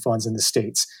pension funds in the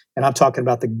States, and I'm talking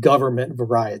about the government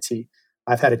variety.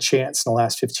 I've had a chance in the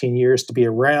last 15 years to be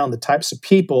around the types of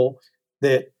people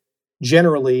that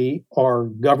generally are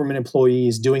government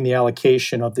employees doing the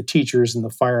allocation of the teachers and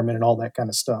the firemen and all that kind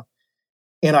of stuff.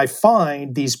 And I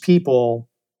find these people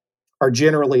are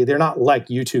generally, they're not like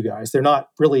you two guys. They're not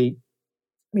really,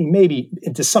 maybe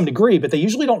to some degree, but they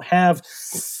usually don't have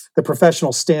the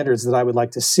professional standards that I would like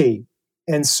to see.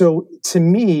 And so to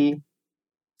me,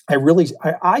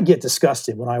 I get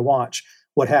disgusted when I watch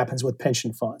what happens with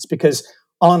pension funds, because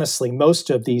honestly,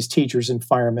 most of these teachers and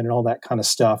firemen and all that kind of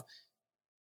stuff,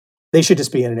 they should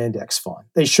just be in an index fund.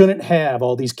 They shouldn't have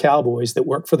all these cowboys that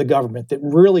work for the government that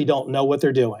really don't know what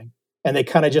they're doing. And they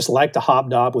kind of just like to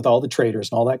hobnob with all the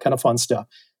traders and all that kind of fun stuff.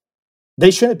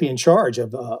 They shouldn't be in charge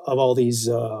of all these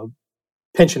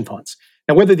pension funds.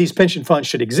 Now, whether these pension funds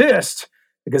should exist,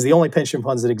 because the only pension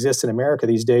funds that exist in America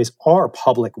these days are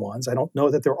public ones. I don't know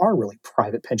that there are really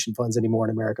private pension funds anymore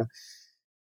in America.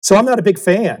 So I'm not a big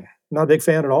fan. I'm not a big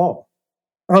fan at all.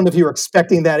 I don't know if you were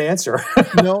expecting that answer.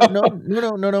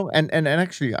 No. And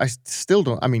actually, I still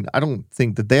don't. I mean, I don't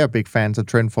think that they are big fans of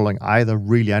trend following either.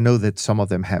 Really, I know that some of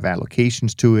them have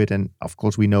allocations to it, and of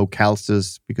course, we know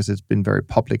CalSTRS, because it's been very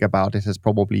public about it, has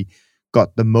probably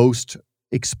got the most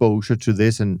exposure to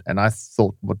this. And I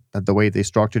thought that the way they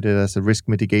structured it as a risk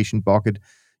mitigation bucket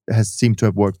has seemed to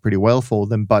have worked pretty well for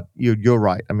them. But you're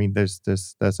right. I mean, there's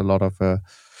a lot of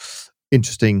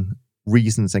interesting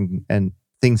reasons and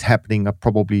things happening are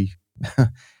probably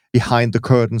behind the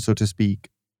curtain, so to speak.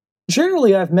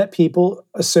 Generally, I've met people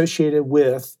associated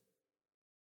with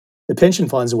the pension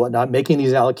funds and whatnot, making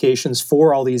these allocations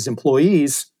for all these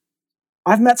employees.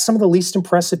 I've met some of the least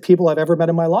impressive people I've ever met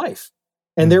in my life,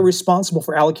 and they're responsible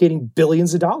for allocating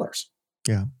billions of dollars.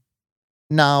 Yeah.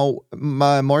 Now,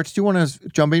 Moritz, do you want to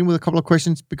jump in with a couple of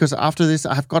questions? Because after this,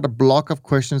 I've got a block of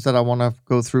questions that I want to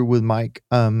go through with Mike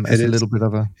as a little bit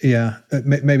of a... Yeah,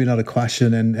 maybe not a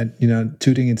question and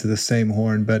tooting into the same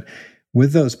horn, but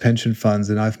with those pension funds,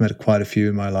 and I've met quite a few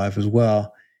in my life as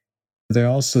well, they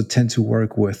also tend to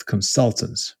work with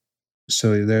consultants.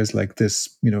 So there's like this,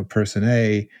 person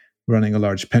A running a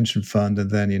large pension fund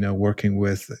and then, working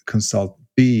with consultant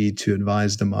B to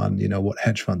advise them on, what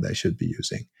hedge fund they should be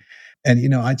using. And,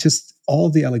 all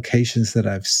the allocations that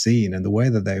I've seen and the way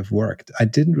that they've worked, I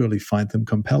didn't really find them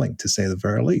compelling, to say the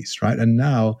very least, right? And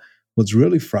now what's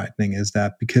really frightening is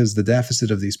that because the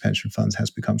deficit of these pension funds has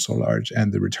become so large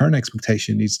and the return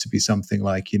expectation needs to be something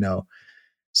like,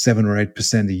 7 or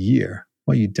 8% a year.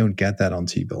 Well, you don't get that on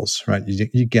T-bills, right?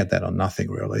 You get that on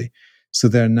nothing, really. So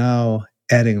they're now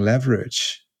adding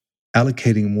leverage,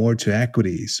 allocating more to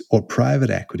equities or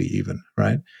private equity even,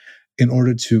 right? In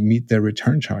order to meet their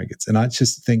return targets. And I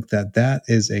just think that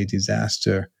is a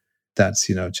disaster that's,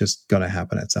 just going to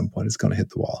happen at some point. It's going to hit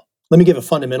the wall. Let me give a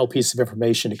fundamental piece of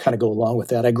information to kind of go along with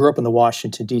that. I grew up in the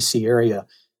Washington, D.C. area.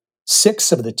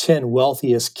 6 of the 10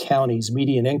 wealthiest counties'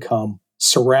 median income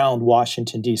surround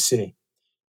Washington, D.C.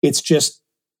 It's just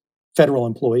federal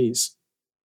employees.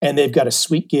 And they've got a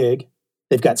sweet gig.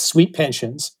 They've got sweet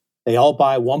pensions. They all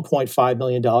buy $1.5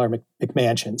 million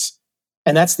McMansions.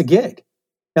 And that's the gig.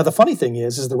 Now, the funny thing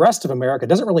is the rest of America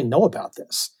doesn't really know about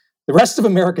this. The rest of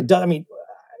America does. I mean,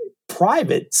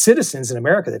 private citizens in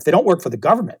America, if they don't work for the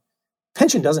government,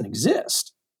 pension doesn't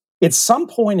exist. At some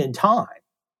point in time,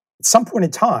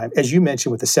 as you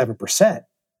mentioned with the 7%,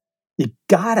 you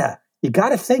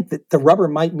gotta think that the rubber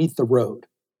might meet the road.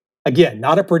 Again,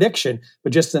 not a prediction,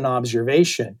 but just an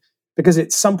observation. Because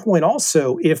at some point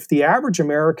also, if the average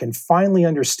American finally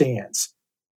understands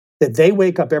that they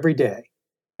wake up every day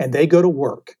and they go to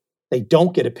work, they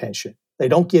don't get a pension, they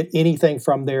don't get anything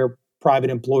from their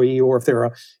private employee, or if they're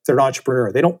an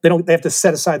entrepreneur, they have to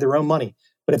set aside their own money.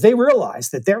 But if they realize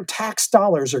that their tax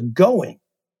dollars are going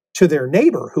to their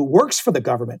neighbor who works for the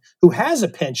government, who has a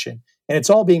pension, and it's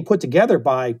all being put together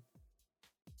by,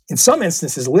 in some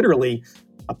instances, literally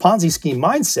a Ponzi scheme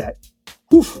mindset,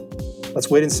 let's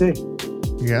wait and see.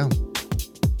 Yeah.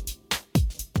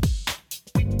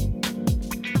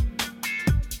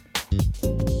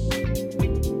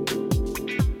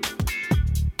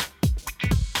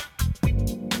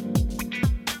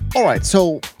 All right.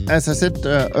 So, as I said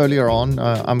earlier on,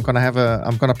 I'm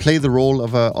gonna play the role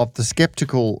of the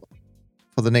skeptical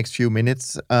for the next few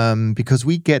minutes, because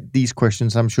we get these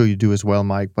questions. I'm sure you do as well,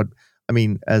 Mike. But I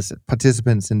mean, as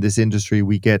participants in this industry,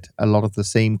 we get a lot of the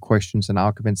same questions and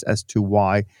arguments as to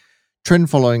why trend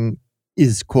following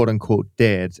is quote unquote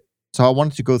dead. So I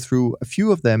wanted to go through a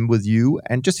few of them with you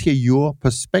and just hear your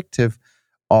perspective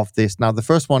of this. Now, the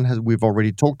first one we've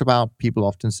already talked about. People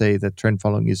often say that trend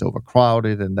following is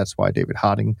overcrowded, and that's why David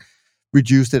Harding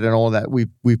reduced it and all that.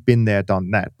 We've been there,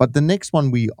 done that. But the next one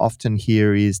we often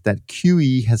hear is that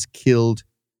QE has killed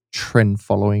trend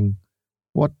following.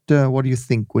 What do you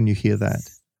think when you hear that?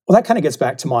 Well, that kind of gets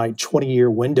back to my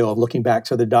 20-year window of looking back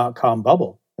to the dot-com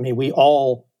bubble. I mean, we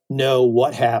all know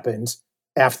what happened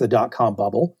after the dot-com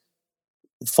bubble.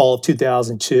 Fall of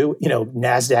 2002,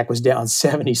 NASDAQ was down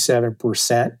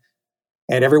 77%,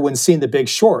 and everyone's seen The Big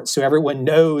Short, so everyone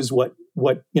knows what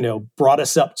brought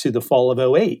us up to the fall of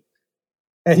 2008.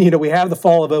 And we have the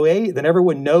fall of 2008, then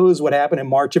everyone knows what happened in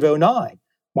March of 2009.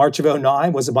 March of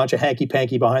 2009 was a bunch of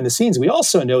hanky-panky behind the scenes. We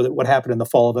also know that what happened in the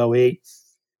fall of 2008,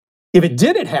 if it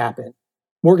didn't happen,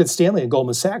 Morgan Stanley and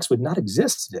Goldman Sachs would not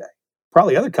exist today.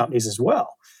 Probably other companies as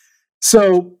well.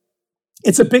 So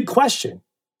it's a big question.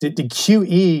 Did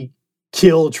QE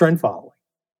kill trend following?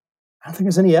 I don't think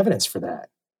there's any evidence for that.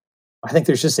 I think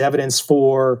there's just evidence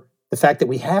for the fact that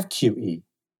we have QE.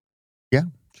 Yeah,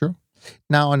 sure.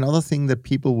 Now, another thing that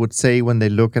people would say when they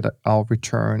look at our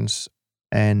returns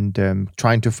and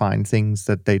trying to find things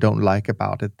that they don't like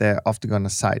about it, they're often going to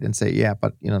cite and say, yeah,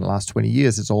 but the last 20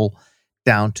 years, it's all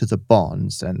down to the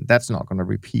bonds, and that's not going to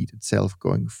repeat itself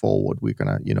going forward. We're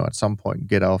going to, at some point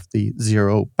get off the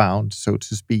zero bound, so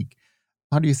to speak.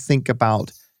 How do you think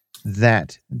about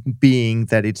that, being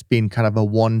that it's been kind of a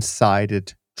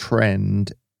one-sided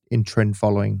trend in trend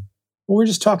following? Well, we're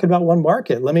just talking about one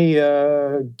market. Let me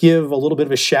give a little bit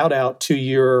of a shout out to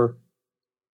your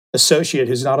associate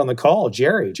who's not on the call,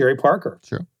 Jerry Parker.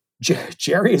 Sure.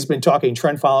 Jerry has been talking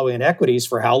trend following in equities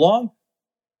for how long?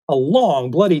 A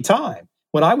long bloody time.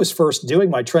 When I was first doing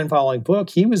my trend following book,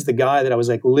 he was the guy that I was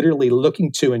like literally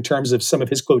looking to in terms of some of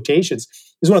his quotations.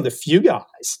 He was one of the few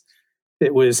guys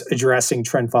that was addressing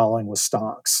trend following with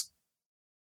stocks.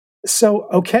 So,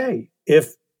 okay,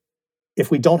 if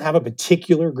we don't have a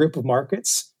particular group of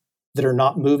markets that are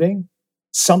not moving,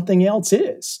 something else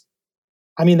is.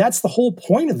 I mean, that's the whole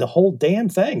point of the whole damn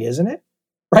thing, isn't it?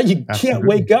 Right? You can't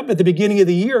wake up at the beginning of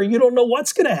the year. You don't know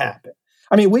what's going to happen.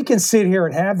 I mean, we can sit here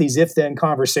and have these if-then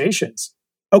conversations.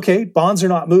 Okay, bonds are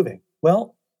not moving.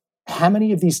 Well, how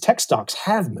many of these tech stocks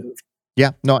have moved?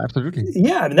 Yeah, no, absolutely.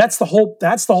 Yeah, I mean, that's the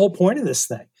whole point of this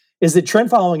thing, is that trend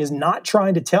following is not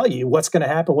trying to tell you what's going to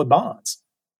happen with bonds.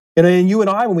 And you and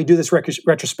I, when we do this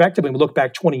retrospectively, and we look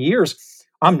back 20 years,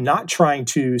 I'm not trying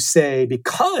to say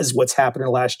because what's happened in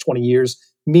the last 20 years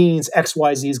means X,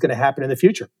 Y, Z is going to happen in the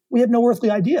future. We have no earthly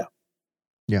idea.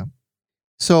 Yeah.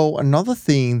 So another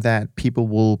thing that people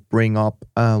will bring up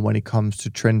when it comes to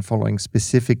trend following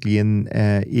specifically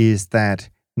is that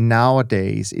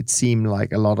nowadays it seems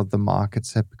like a lot of the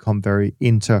markets have become very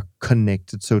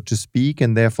interconnected, so to speak,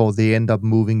 and therefore they end up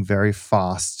moving very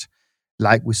fast,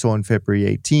 like we saw in February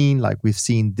 18, like we've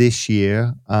seen this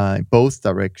year in both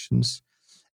directions.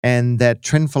 And that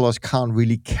trend followers can't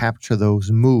really capture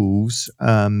those moves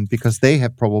because they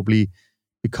have probably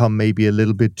become maybe a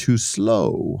little bit too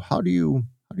slow. How do you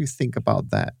think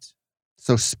about that?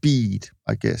 So speed,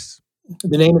 I guess.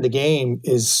 The name of the game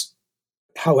is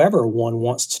however one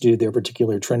wants to do their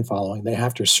particular trend following, they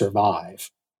have to survive.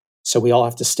 So we all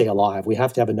have to stay alive. We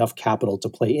have to have enough capital to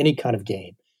play any kind of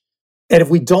game. And if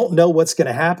we don't know what's going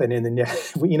to happen, and then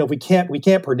we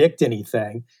can't predict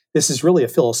anything. This is really a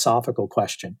philosophical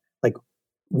question. Like,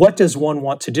 what does one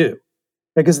want to do?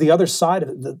 Because the other side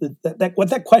of it, what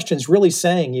that question is really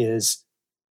saying is,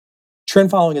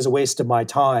 trend following is a waste of my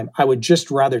time. I would just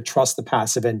rather trust the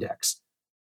passive index.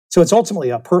 So it's ultimately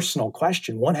a personal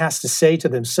question. One has to say to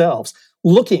themselves,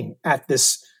 looking at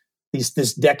this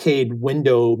decade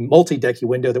window, multi-decade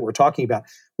window that we're talking about,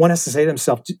 one has to say to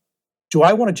himself, do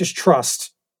I want to just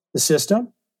trust the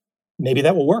system? Maybe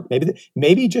that will work.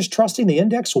 Maybe just trusting the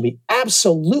index will be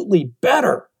absolutely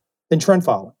better than trend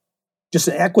following. Just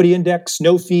an equity index,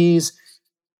 no fees,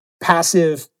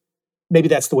 passive. Maybe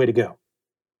that's the way to go.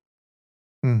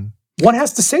 One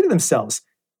has to say to themselves,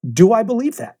 do I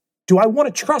believe that? Do I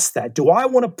want to trust that? Do I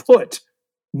want to put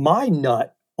my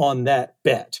nut on that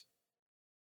bet?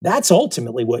 That's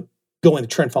ultimately what going to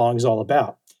trend following is all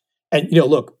about. And,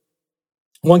 look,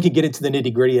 one can get into the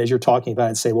nitty gritty as you're talking about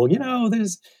and say, well,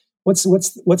 there's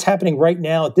what's happening right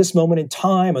now at this moment in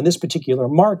time on this particular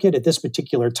market at this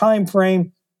particular time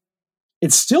frame.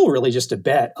 It's still really just a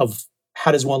bet of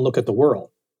how does one look at the world?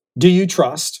 Do you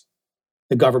trust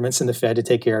the governments and the Fed to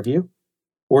take care of you,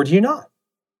 or do you not?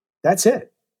 That's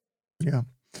it. Yeah.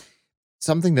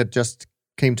 Something that just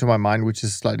came to my mind, which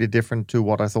is slightly different to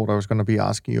what I thought I was going to be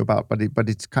asking you about, but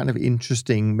it's kind of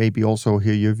interesting. Maybe also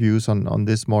hear your views on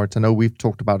this, Moritz. I know we've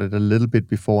talked about it a little bit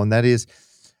before, and that is,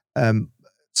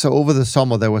 so over the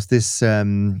summer there was this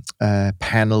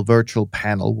virtual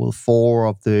panel with 4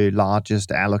 of the largest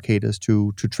allocators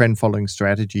to trend following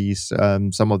strategies.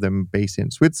 Some of them based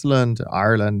in Switzerland,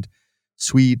 Ireland,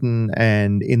 Sweden,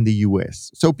 and in the US.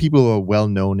 So people who are well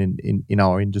known in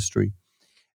our industry,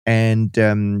 and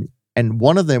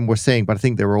one of them were saying, but I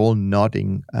think they were all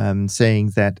nodding,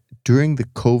 saying that during the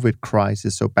COVID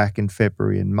crisis, so back in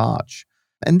February and March,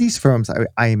 and these firms,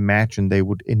 I imagine they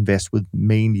would invest with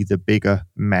mainly the bigger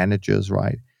managers,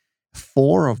 right?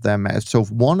 4 of them, so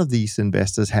one of these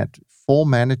investors had 4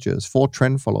 managers, 4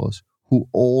 trend followers who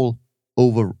all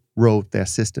overrode their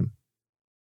system.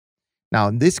 Now,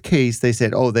 in this case, they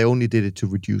said, they only did it to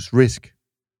reduce risk.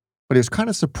 But it was kind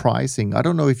of surprising. I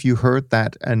don't know if you heard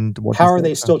that. And how are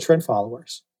they still trend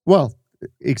followers? Well,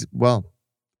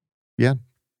 yeah.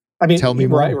 I mean, Tell me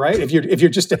more. right. If you're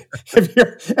just if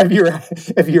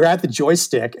you're at the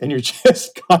joystick and you're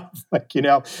just kind of like,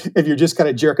 if you're just kind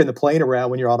of jerking the plane around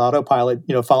when you're on autopilot,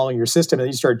 following your system, and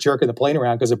then you start jerking the plane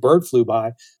around because a bird flew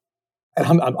by. And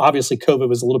I'm obviously COVID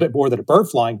was a little bit more than a bird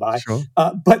flying by, Sure.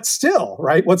 But still,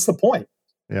 right? What's the point?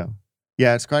 Yeah.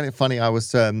 Yeah, it's kind of funny. I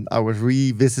was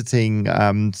revisiting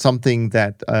something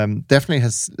that definitely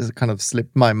has kind of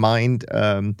slipped my mind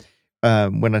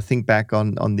when I think back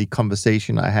on the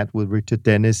conversation I had with Richard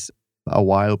Dennis a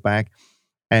while back,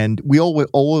 and we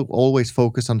always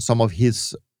focus on some of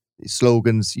his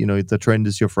slogans. The trend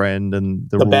is your friend, and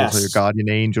the rules best. are your guardian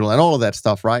angel, and all of that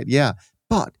stuff, right? Yeah,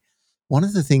 but one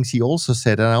of the things he also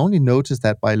said, and I only noticed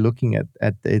that by looking at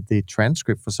the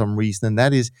transcript for some reason, and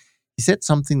that is, he said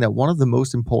something that one of the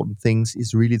most important things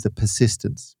is really the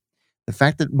persistence. The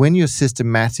fact that when you're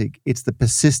systematic, it's the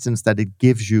persistence that it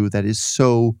gives you that is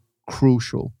so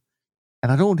crucial.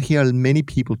 And I don't hear many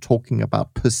people talking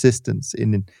about persistence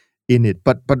in it.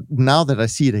 But now that I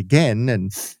see it again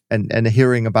and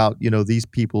hearing about, these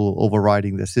people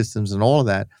overriding their systems and all of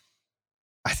that,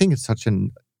 I think it's such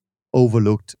an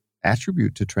overlooked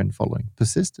attribute to trend following,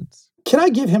 persistence. Can I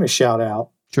give him a shout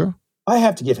out? Sure. I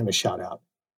have to give him a shout out.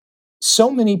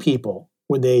 So many people,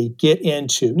 when they get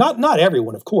into, not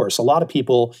everyone, of course, a lot of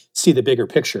people see the bigger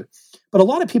picture, but a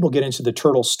lot of people get into the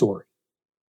turtle story.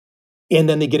 And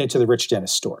then they get into the Rich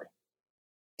Dennis story.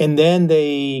 And then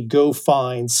they go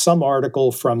find some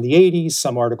article from the 80s,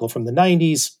 some article from the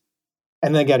 90s,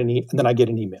 and then I get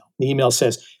an email. The email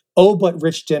says, "Oh, but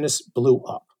Rich Dennis blew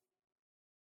up."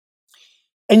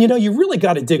 And you really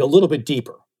got to dig a little bit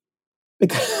deeper.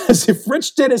 Because if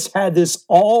Rich Dennis had this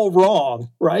all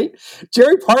wrong, right,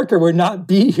 Jerry Parker would not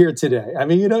be here today. I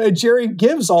mean, Jerry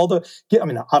gives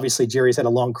obviously Jerry's had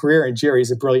a long career and Jerry's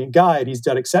a brilliant guy and he's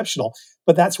done exceptional,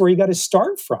 but that's where you got to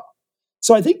start from.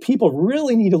 So I think people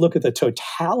really need to look at the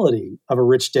totality of a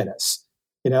Rich Dennis.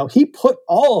 He put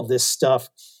all of this stuff.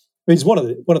 He's one of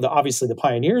the obviously the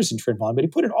pioneers in trend following, but he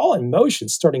put it all in motion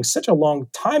starting such a long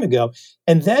time ago,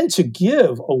 and then to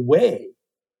give away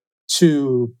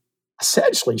to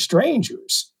essentially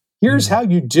strangers. Here's how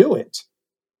you do it.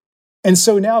 And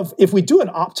so now if we do an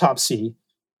autopsy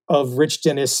of Rich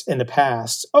Dennis in the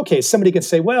past, okay, somebody could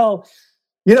say, well,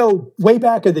 way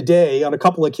back in the day, on a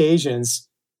couple occasions,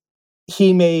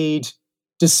 he made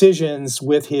decisions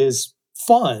with his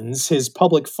funds, his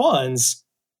public funds,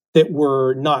 that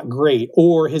were not great,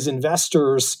 or his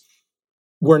investors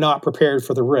were not prepared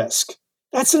for the risk.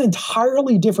 That's an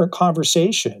entirely different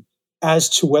conversation as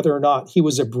to whether or not he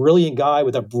was a brilliant guy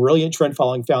with a brilliant trend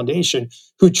following foundation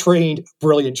who trained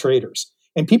brilliant traders.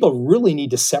 And people really need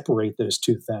to separate those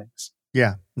two things.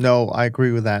 Yeah, no, I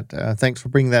agree with that. Thanks for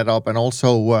bringing that up. And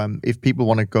also, if people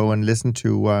want to go and listen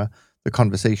to the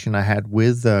conversation I had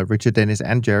with Richard Dennis,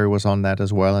 and Jerry was on that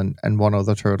as well, and one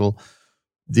other turtle,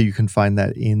 you can find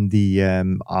that in the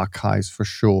archives for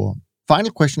sure.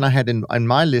 Final question I had in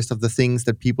my list of the things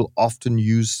that people often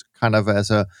use kind of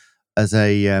as a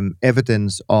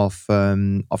evidence of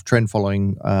trend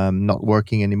following not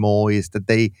working anymore is that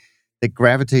they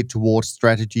gravitate towards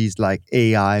strategies like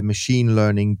AI, machine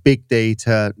learning, big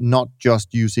data, not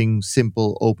just using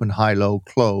simple open, high, low,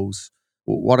 close.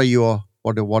 What are your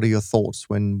thoughts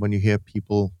when you hear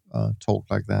people talk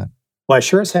like that? Well, I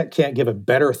sure as heck can't give a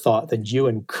better thought than you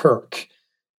and Kirk.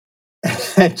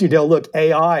 And look,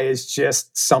 AI is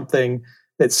just something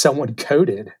that someone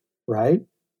coded, right?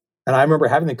 And I remember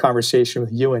having the conversation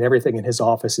with you, and everything in his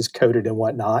office is coded and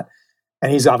whatnot.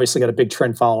 And he's obviously got a big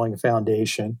trend following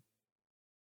foundation.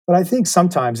 But I think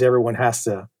sometimes everyone has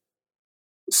to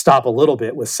stop a little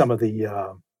bit with some of the,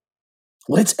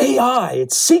 well, it's AI,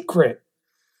 it's secret.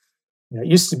 It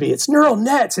used to be, it's neural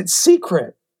nets, it's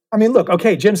secret. I mean, look,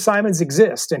 okay, Jim Simons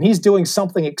exists, and he's doing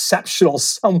something exceptional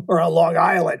somewhere on Long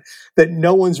Island that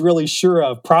no one's really sure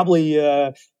of, probably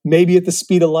maybe at the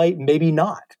speed of light, maybe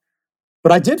not.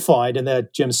 But I did find in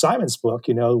that Jim Simons book,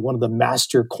 one of the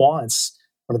master quants,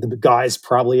 one of the guys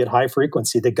probably at high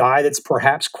frequency, the guy that's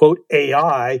perhaps, quote,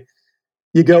 AI.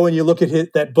 You go and you look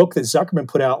at that book that Zuckerman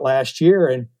put out last year,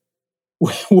 and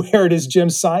where does Jim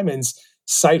Simons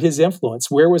cite his influence?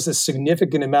 Where was a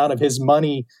significant amount of his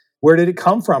money? Where did it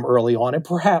come from early on, and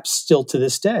perhaps still to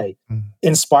this day?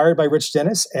 Inspired by Rich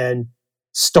Dennis and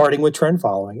starting with trend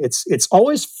following. It's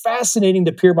always fascinating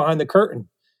to peer behind the curtain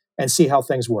and see how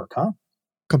things work, huh?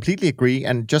 Completely agree.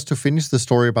 And just to finish the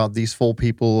story about these 4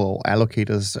 people or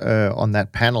allocators on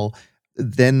that panel,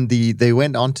 then they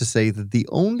went on to say that the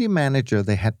only manager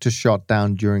they had to shut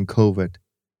down during COVID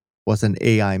was an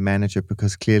AI manager,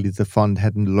 because clearly the fund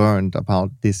hadn't learned about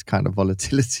this kind of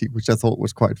volatility, which I thought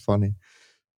was quite funny.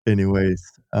 Anyways,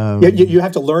 You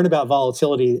have to learn about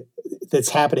volatility that's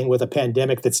happening with a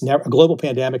pandemic that's never a global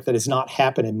pandemic that has not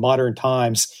happened in modern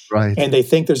times. right. And they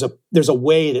think there's a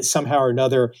way that somehow or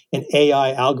another an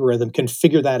AI algorithm can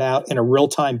figure that out in a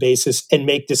real-time basis and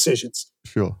make decisions.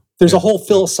 Sure. There's a whole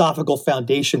philosophical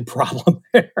foundation problem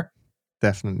there.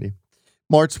 Definitely.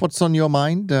 Moritz, what's on your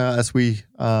mind as we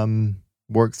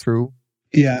work through?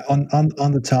 Yeah,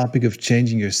 on the topic of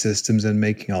changing your systems and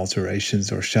making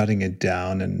alterations or shutting it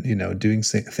down and doing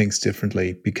things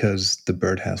differently because the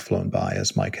bird has flown by,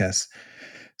 as Mike has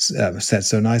said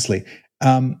so nicely.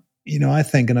 I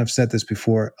think, and I've said this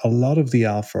before, a lot of the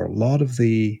alpha, a lot of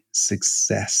the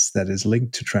success that is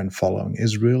linked to trend following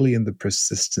is really in the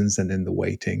persistence and in the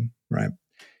waiting, right?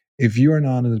 If you are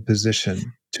not in a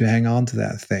position to hang on to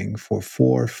that thing for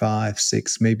 4, 5,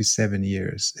 6, maybe 7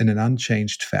 years in an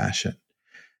unchanged fashion,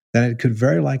 then it could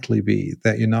very likely be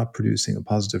that you're not producing a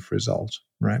positive result,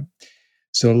 right?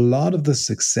 So a lot of the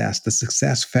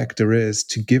success factor is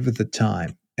to give it the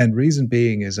time. And reason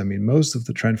being is, most of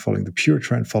the pure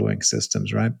trend following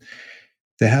systems, right?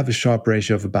 They have a Sharpe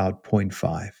ratio of about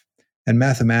 0.5. And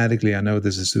mathematically, I know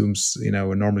this assumes, a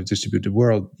normally distributed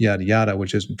world, yada, yada,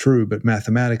 which isn't true. But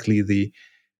mathematically, the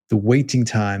waiting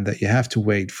time that you have to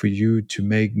wait for you to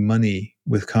make money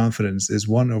with confidence is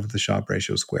 1 over the Sharpe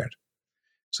ratio squared.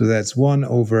 So that's 1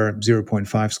 over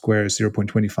 0.5 squared is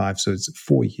 0.25. So it's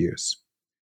 4 years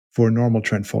for a normal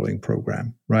trend following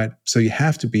program, right? So you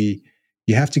have to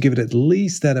give it at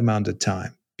least that amount of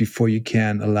time before you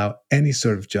can allow any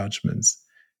sort of judgments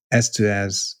as to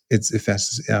its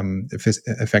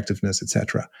effectiveness,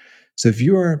 etc. So if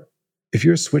you're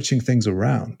switching things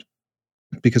around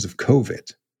because of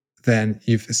COVID, then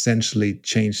you've essentially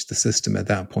changed the system at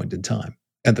that point in time,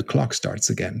 and the clock starts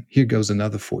again. Here goes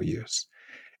another 4 years.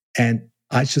 And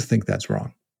I just think that's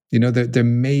wrong. There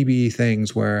may be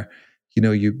things where,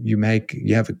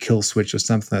 you have a kill switch or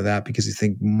something like that because you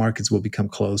think markets will become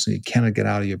closed and you cannot get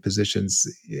out of your positions.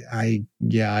 I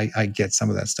get some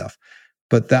of that stuff.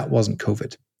 But that wasn't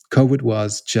COVID. COVID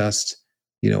was just,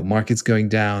 markets going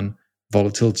down,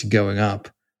 volatility going up,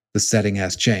 the setting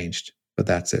has changed, but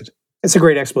that's it. It's a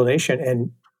great explanation.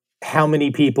 And how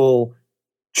many people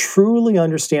truly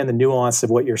understand the nuance of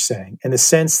what you're saying, in the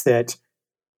sense that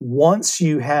once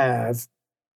you have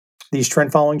these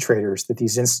trend following traders that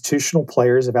these institutional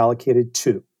players have allocated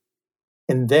to,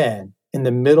 and then in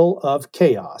the middle of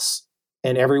chaos,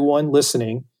 and everyone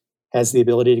listening has the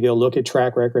ability to go look at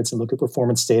track records and look at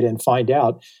performance data and find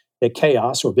out that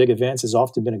chaos or big events has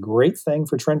often been a great thing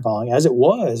for trend following, as it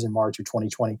was in March of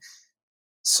 2020.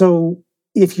 So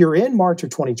if you're in March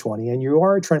of 2020 and you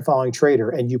are a trend following trader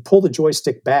and you pull the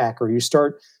joystick back, or you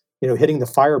start, hitting the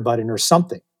fire button or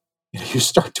something, you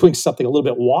start doing something a little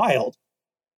bit wild.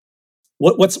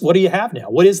 What do you have now?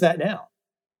 What is that now?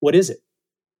 What is it?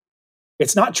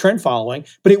 It's not trend following,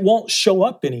 but it won't show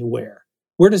up anywhere.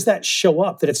 Where does that show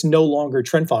up that it's no longer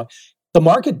trend following?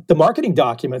 The marketing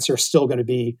documents are still going to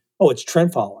be, oh, it's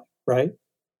trend following, right?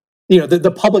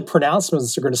 The public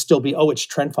pronouncements are going to still be, oh, it's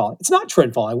trend following. It's not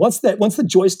trend following. Once the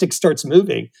joystick starts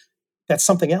moving, that's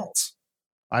something else.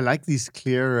 I like these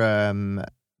clear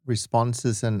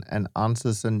responses and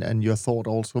answers and your thought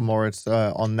also, Moritz,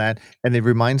 on that. And it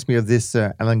reminds me of this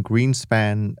Alan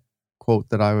Greenspan quote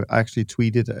that I actually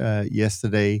tweeted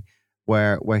yesterday,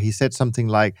 where he said something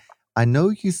like, "I know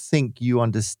you think you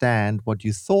understand what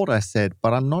you thought I said,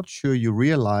 but I'm not sure you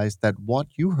realize that what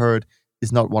you heard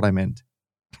is not what I meant."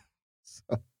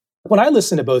 So. When I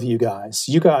listen to both of you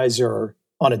guys are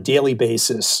on a daily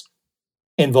basis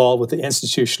involved with the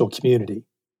institutional community.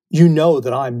 You know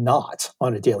that I'm not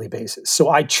on a daily basis. So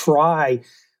I try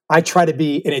to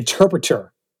be an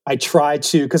interpreter. I try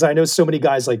to, because I know so many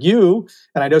guys like you,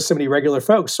 and I know so many regular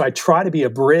folks. So I try to be a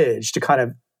bridge to kind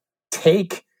of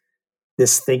take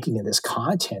this thinking and this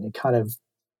content and kind of,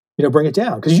 bring it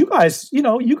down. Because you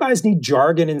guys need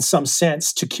jargon in some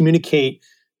sense to communicate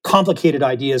complicated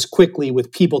ideas quickly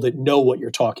with people that know what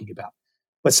you're talking about.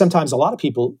 But sometimes a lot of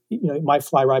people, it might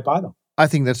fly right by them. I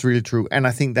think that's really true. And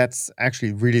I think that's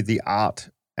actually really the art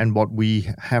and what we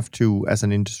have to, as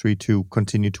an industry, to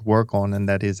continue to work on. And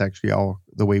that is actually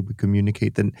the way we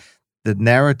communicate. The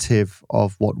narrative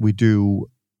of what we do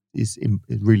is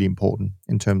really important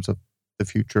in terms of the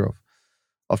future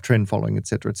of trend following, et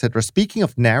cetera, et cetera. Speaking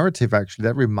of narrative, actually,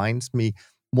 that reminds me,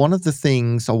 one of the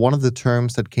things, or one of the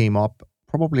terms that came up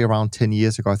probably around 10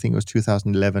 years ago, I think it was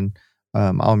 2011,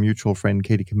 our mutual friend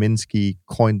Katie Kaminsky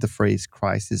coined the phrase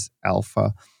crisis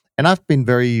alpha. And I've been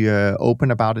very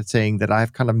open about it, saying that I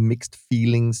have kind of mixed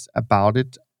feelings about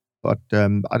it. But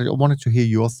I wanted to hear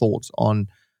your thoughts on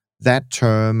that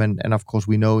term. And of course,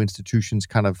 we know institutions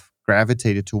kind of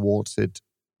gravitated towards it.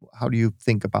 How do you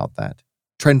think about that?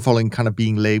 Trend following kind of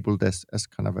being labeled as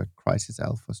kind of a crisis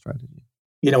alpha strategy.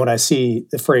 When I see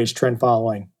the phrase trend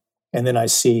following, and then I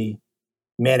see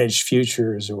managed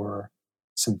futures or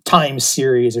some time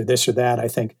series or this or that, I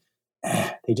think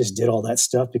they just did all that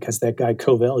stuff because that guy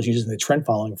Covel is using the trend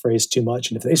following phrase too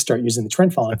much. And if they start using the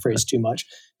trend following phrase too much,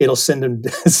 it'll send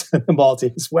them all to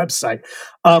his website.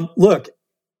 Look,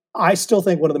 I still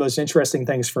think one of the most interesting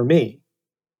things for me,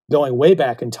 going way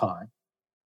back in time,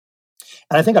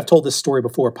 and I think I've told this story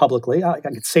before publicly, I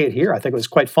could say it here, I think it was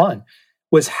quite fun,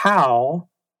 was how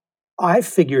I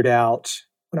figured out,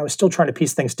 when I was still trying to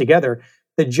piece things together,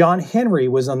 that John Henry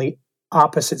was on the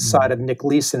opposite side of Nick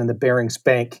Leeson in the Barings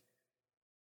Bank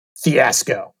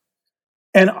fiasco.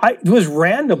 And I was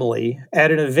randomly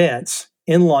at an event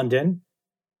in London.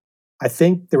 I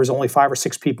think there was only 5 or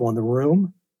 6 people in the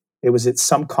room. It was at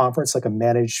some conference, like a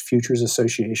Managed Futures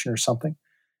Association or something.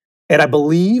 And I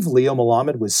believe Leo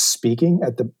Melamed was speaking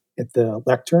at the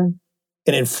lectern.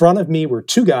 And in front of me were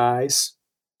 2 guys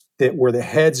that were the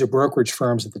heads of brokerage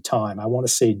firms at the time. I want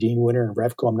to say Dean Winter and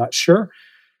Revco. I'm not sure.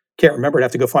 Can't remember. I'd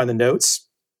have to go find the notes.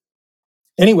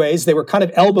 Anyways, they were kind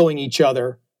of elbowing each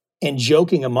other and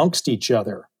joking amongst each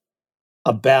other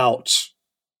about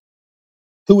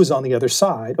who was on the other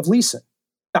side of Leeson.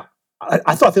 Now,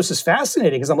 I thought this was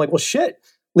fascinating because I'm like, well, shit,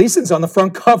 Leeson's on the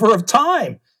front cover of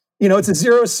Time. It's a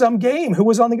zero-sum game. Who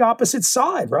was on the opposite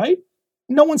side, right?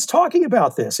 No one's talking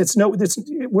about this. It's nowhere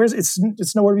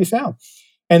to be found.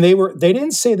 And they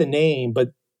didn't say the name,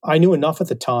 but I knew enough at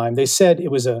the time. They said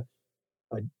it was a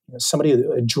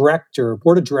director,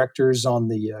 board of directors on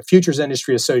the Futures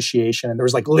Industry Association, and there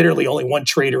was like literally only one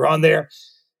trader on there.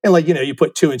 And you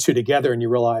put 2 and 2 together and you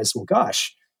realize, well,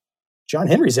 gosh, John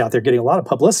Henry's out there getting a lot of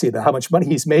publicity about how much money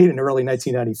he's made in early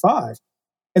 1995.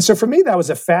 And so for me, that was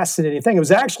a fascinating thing. It was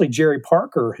actually Jerry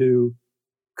Parker who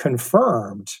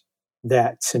confirmed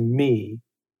that to me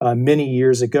many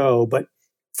years ago. But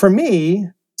for me,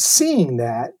 seeing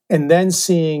that and then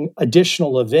seeing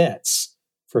additional events,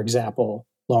 for example,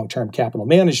 long-term capital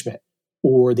management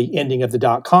or the ending of the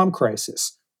dot-com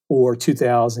crisis or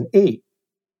 2008.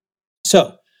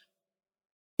 So,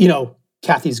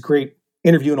 Kathy's great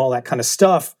interview and all that kind of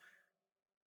stuff.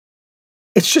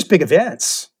 It's just big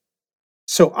events.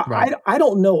 So right. I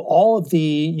don't know all of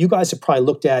you guys have probably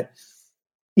looked at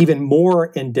even more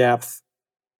in depth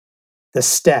the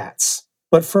stats.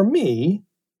 But for me,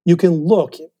 you can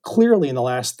look clearly in the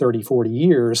last 30, 40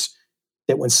 years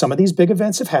that when some of these big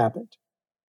events have happened,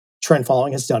 trend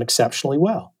following has done exceptionally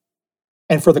well.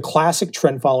 And for the classic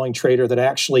trend following trader that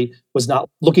actually was not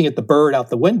looking at the bird out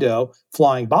the window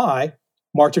flying by,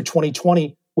 March of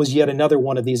 2020 was yet another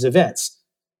one of these events.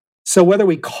 So whether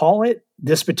we call it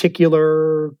this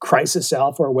particular crisis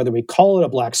alpha, or whether we call it a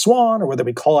black swan, or whether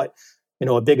we call it,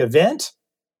 a big event,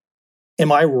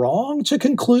 am I wrong to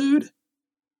conclude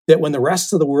that when the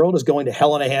rest of the world is going to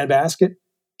hell in a handbasket,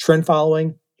 trend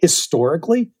following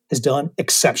historically has done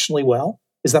exceptionally well?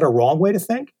 Is that a wrong way to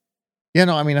think? Yeah,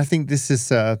 no, I mean, I think this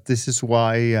is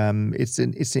why it's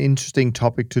an interesting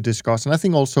topic to discuss, and I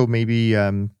think also maybe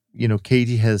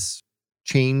Katie has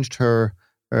changed her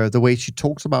the way she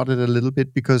talks about it a little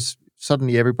bit, because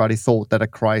suddenly everybody thought that a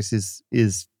crisis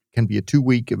can be a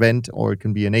 2-week event or it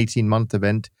can be an 18-month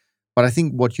event. But I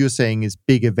think what you're saying is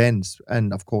big events,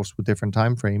 and of course with different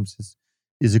time frames,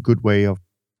 is a good way of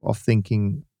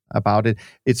thinking about it.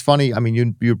 It's funny. I mean,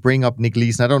 you bring up Nick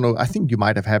Leeson. I don't know. I think you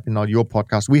might have had him on your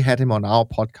podcast. We had him on our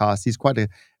podcast.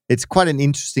 It's quite an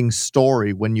interesting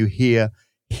story when you hear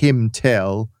him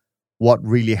tell what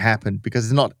really happened, because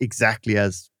it's not exactly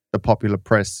as the popular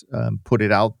press put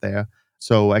it out there.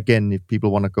 So again, if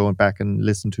people want to go back and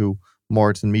listen to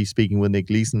Moritz and me speaking with Nick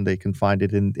Leeson, they can find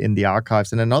it in the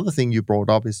archives. And another thing you brought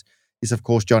up is of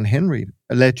course John Henry,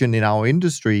 a legend in our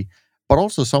industry, but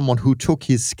also someone who took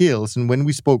his skills. And when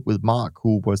we spoke with Mark,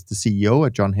 who was the CEO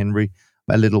at John Henry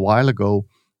a little while ago,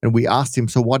 and we asked him,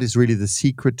 so what is really the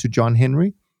secret to John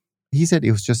Henry? He said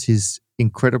it was just his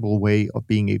incredible way of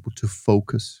being able to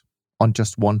focus on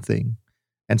just one thing.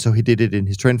 And so he did it in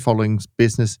his trend following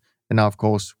business. And now, of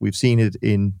course, we've seen it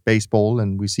in baseball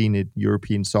and we've seen it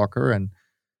European soccer. And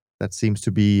that seems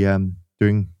to be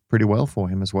doing pretty well for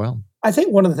him as well. I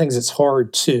think one of the things that's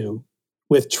hard too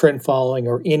with trend following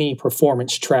or any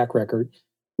performance track record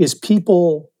is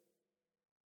people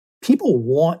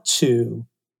want to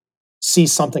see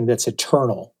something that's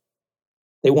eternal.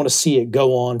 They want to see it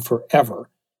go on forever.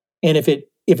 And if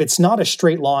it's not a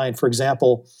straight line, for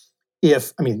example,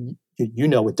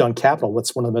 with Dunn Capital,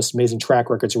 what's one of the most amazing track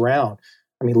records around.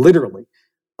 I mean, literally.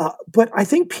 But I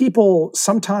think people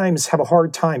sometimes have a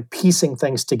hard time piecing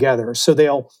things together. So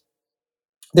they'll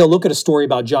they'll look at a story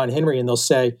about John Henry and they'll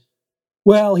say,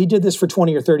 well, he did this for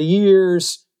 20 or 30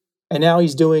 years, and now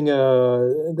he's doing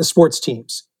the sports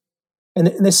teams. And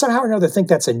they somehow or another think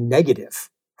that's a negative,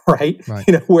 right?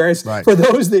 Whereas for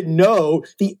those that know,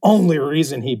 the only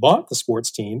reason he bought the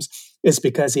sports teams is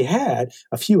because he had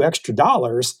a few extra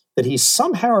dollars that he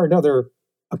somehow or another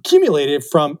accumulated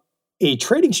from a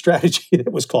trading strategy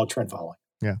that was called trend following.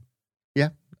 Yeah,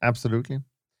 absolutely.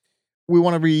 We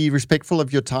want to be respectful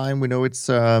of your time. We know it's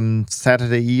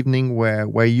Saturday evening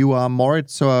where you are,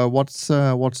 Moritz. So what's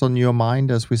on your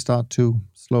mind as we start to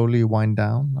slowly wind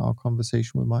down our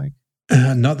conversation with Mike?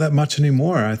 Not that much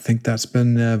anymore. I think that's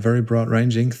been very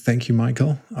broad-ranging. Thank you,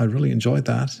 Michael. I really enjoyed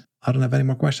that. I don't have any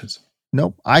more questions.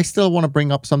 No, I still want to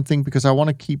bring up something because I want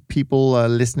to keep people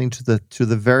listening to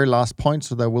the very last point.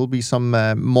 So there will be some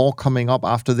more coming up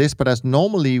after this. But as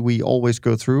normally, we always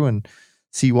go through and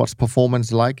see what's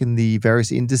performance like in the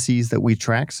various indices that we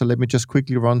track. So let me just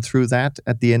quickly run through that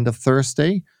at the end of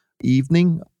Thursday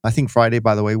evening. I think Friday,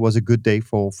 by the way, was a good day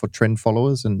for trend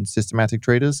followers and systematic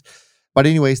traders. But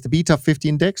anyways, the Beta 50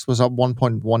 index was up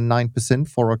 1.19%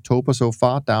 for October so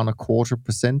far, down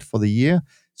 0.25% for the year.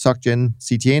 SocGen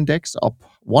CTA index up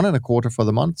 1.25% for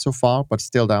the month so far, but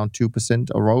still down 2%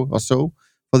 or so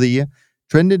for the year.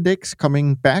 Trend index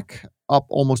coming back up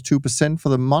almost 2% for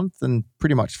the month and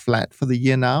pretty much flat for the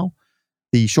year now.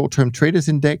 The short-term traders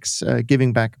index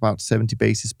giving back about 70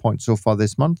 basis points so far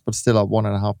this month, but still up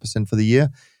 1.5% for the year.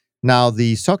 Now,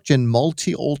 the SocGen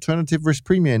Multi-Alternative Risk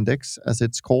Premium Index, as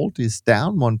it's called, is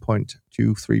down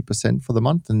 1.23% for the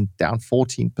month and down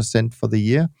 14% for the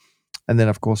year. And then,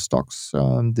 of course, stocks,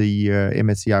 the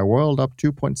MSCI World up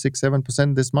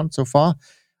 2.67% this month so far,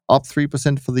 up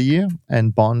 3% for the year.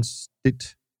 And bonds did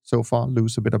so far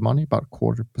lose a bit of money, about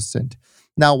 0.25%.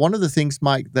 Now, one of the things,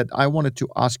 Mike, that I wanted to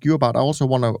ask you about, I also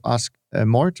want to ask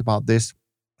Moritz about this,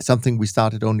 something we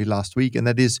started only last week, and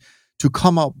that is to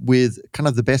come up with kind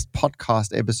of the best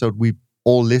podcast episode we've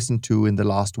all listened to in the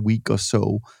last week or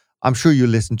so. I'm sure you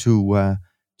listen to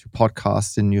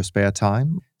podcasts in your spare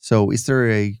time. So is there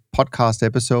a podcast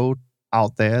episode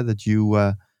out there that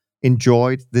you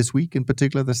enjoyed this week in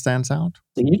particular that stands out?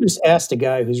 You just asked a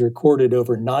guy who's recorded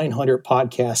over 900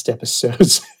 podcast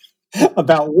episodes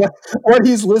about what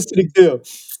he's listening to.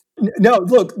 No,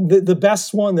 look, the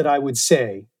best one that I would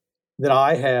say that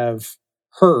I have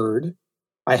heard,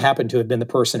 I happen to have been the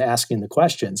person asking the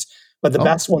questions, but the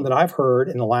best one that I've heard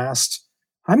in the last,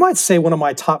 I might say one of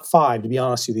my top 5, to be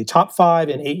honest with you, top 5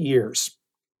 in 8 years,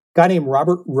 a guy named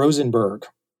Robert Rosenberg.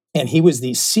 And he was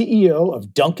the CEO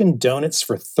of Dunkin' Donuts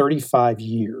for 35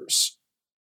 years.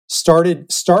 Started,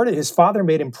 his father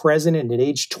made him president at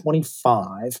age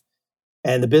 25,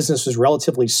 and the business was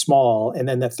relatively small. And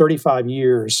then that 35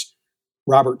 years,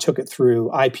 Robert took it through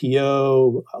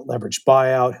IPO, leveraged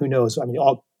buyout, who knows? I mean,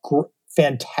 all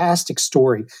fantastic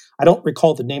story. I don't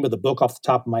recall the name of the book off the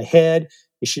top of my head.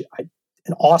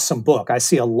 An awesome book. I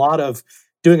see a lot of,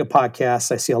 doing a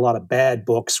podcast, I see a lot of bad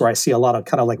books, or I see a lot of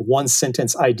kind of like one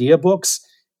sentence idea books.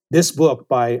 This book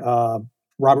by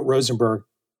Robert Rosenberg,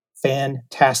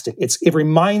 fantastic. It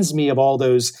reminds me of all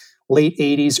those late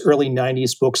 80s, early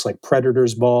 90s books like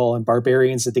Predator's Ball and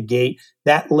Barbarians at the Gate,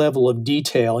 that level of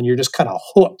detail, and you're just kind of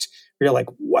hooked. You're like,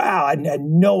 wow, I had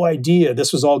no idea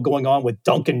this was all going on with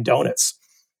Dunkin' Donuts.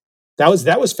 That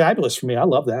was fabulous for me. I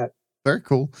love that. Very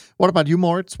cool. What about you,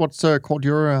 Moritz? What's caught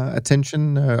your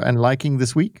attention and liking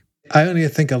this week? I only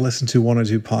think I listened to 1 or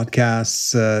 2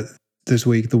 podcasts this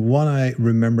week. The one I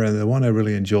remember and the one I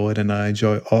really enjoyed, and I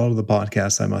enjoy all of the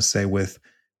podcasts, I must say, with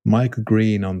Mike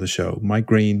Green on the show. Mike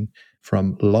Green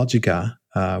from Logica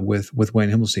with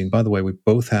Wayne Himmelstein. By the way, we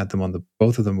both had them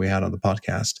both of them we had on the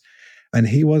podcast. And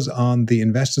he was on the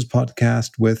Investors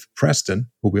podcast with Preston,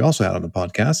 who we also had on the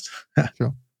podcast.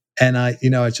 Sure. And I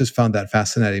just found that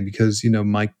fascinating because,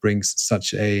 Mike brings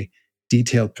such a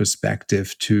detailed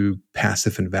perspective to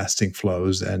passive investing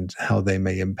flows and how they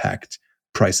may impact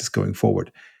prices going forward.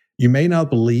 You may not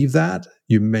believe that.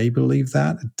 You may believe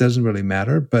that. It doesn't really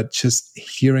matter. But just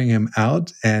hearing him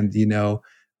out and,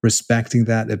 respecting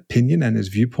that opinion and his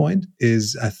viewpoint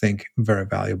is, I think, very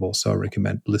valuable. So I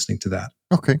recommend listening to that.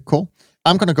 Okay, cool.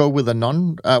 I'm going to go with a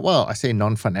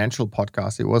non-financial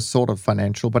podcast. It was sort of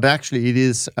financial, but actually it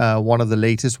is one of the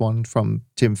latest ones from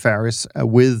Tim Ferriss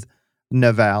with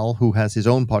Naval, who has his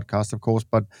own podcast, of course,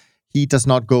 but he does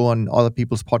not go on other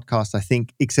people's podcasts, I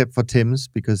think, except for Tim's,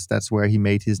 because that's where he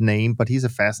made his name. But he's a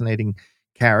fascinating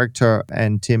character,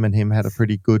 and Tim and him had a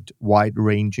pretty good,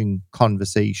 wide-ranging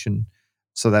conversation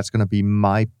So that's going to be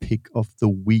my pick of the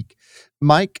week.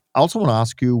 Mike, I also want to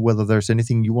ask you whether there's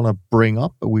anything you want to bring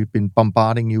up. We've been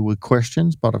bombarding you with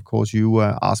questions, but of course you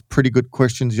ask pretty good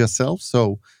questions yourself.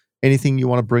 So anything you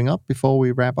want to bring up before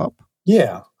we wrap up?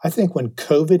 Yeah, I think when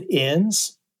COVID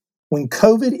ends,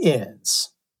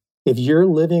 if you're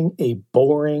living a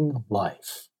boring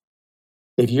life,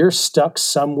 if you're stuck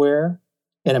somewhere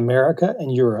in America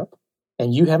and Europe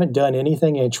and you haven't done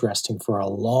anything interesting for a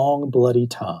long, bloody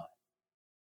time,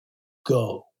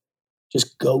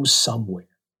 just go somewhere.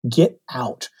 Get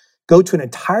out. Go to an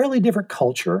entirely different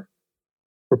culture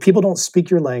where people don't speak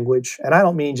your language. And I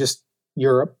don't mean just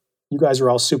Europe. You guys are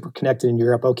all super connected in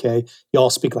Europe. Okay. You all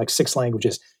speak like 6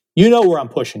 languages. You know where I'm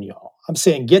pushing y'all. I'm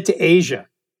saying get to Asia.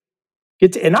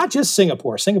 And not just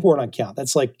Singapore. Singapore don't count.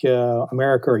 That's like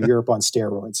America or Europe on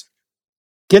steroids.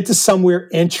 Get to somewhere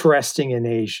interesting in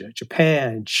Asia.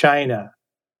 Japan, China,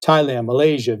 Thailand,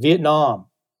 Malaysia, Vietnam.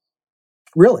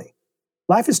 Really,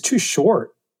 life is too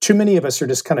short. Too many of us are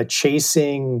just kind of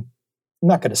chasing, I'm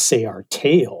not going to say our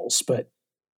tails, but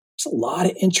there's a lot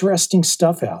of interesting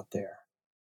stuff out there.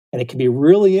 And it can be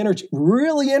really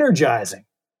energizing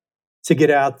to get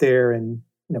out there and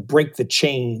break the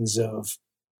chains of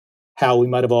how we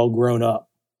might have all grown up.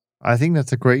 I think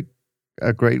that's a great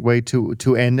way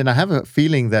to end. And I have a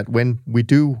feeling that when we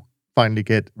do finally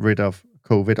get rid of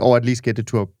COVID, or at least get it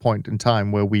to a point in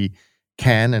time where we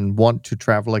can and want to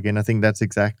travel again, I think that's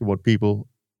exactly what people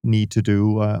need to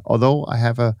do. Although I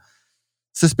have a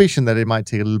suspicion that it might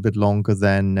take a little bit longer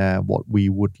than what we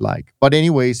would like. But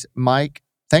anyways, Mike,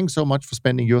 thanks so much for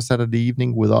spending your Saturday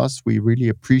evening with us. We really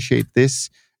appreciate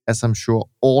this, as I'm sure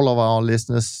all of our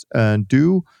listeners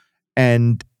do.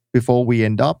 And before we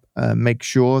end up, make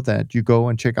sure that you go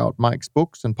and check out Mike's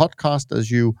books and podcast, as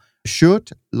you should.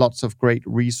 Lots of great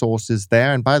resources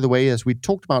there. And by the way, as we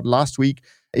talked about last week,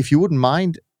 if you wouldn't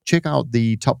mind, check out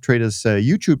the Top Traders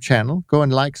YouTube channel. Go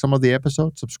and like some of the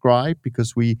episodes, subscribe,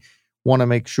 because we want to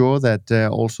make sure that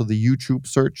also the YouTube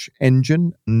search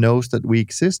engine knows that we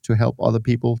exist to help other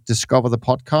people discover the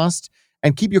podcast.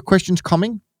 And keep your questions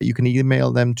coming. You can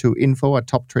email them to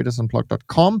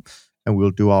info@toptradersunplugged.com. And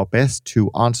we'll do our best to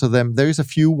answer them. There's a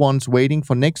few ones waiting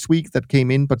for next week that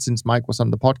came in, but since Mike was on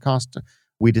the podcast,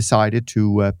 we decided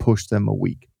to push them a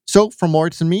week. So from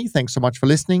Moritz and me, thanks so much for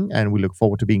listening, and we look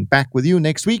forward to being back with you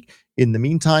next week. In the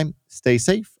meantime, stay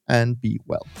safe and be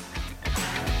well.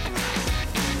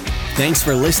 Thanks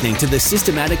for listening to the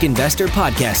Systematic Investor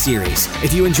podcast series.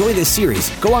 If you enjoy this series,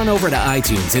 go on over to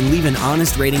iTunes and leave an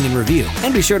honest rating and review.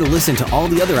 And be sure to listen to all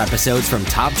the other episodes from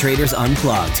Top Traders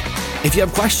Unplugged. If you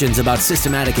have questions about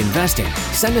systematic investing,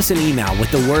 send us an email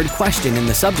with the word question in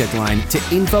the subject line to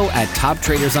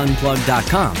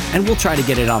info@toptradersunplugged.com, and we'll try to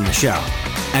get it on the show.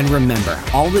 And remember,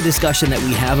 all the discussion that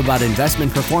we have about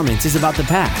investment performance is about the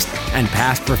past, and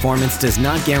past performance does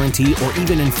not guarantee or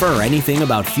even infer anything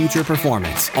about future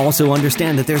performance. Also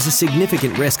understand that there's a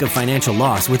significant risk of financial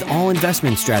loss with all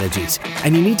investment strategies,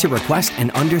 and you need to request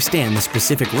and understand the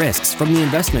specific risks from the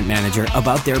investment manager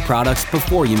about their products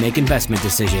before you make investment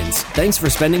decisions. Thanks for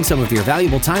spending some of your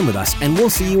valuable time with us, and we'll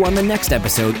see you on the next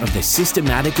episode of The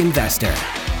Systematic Investor.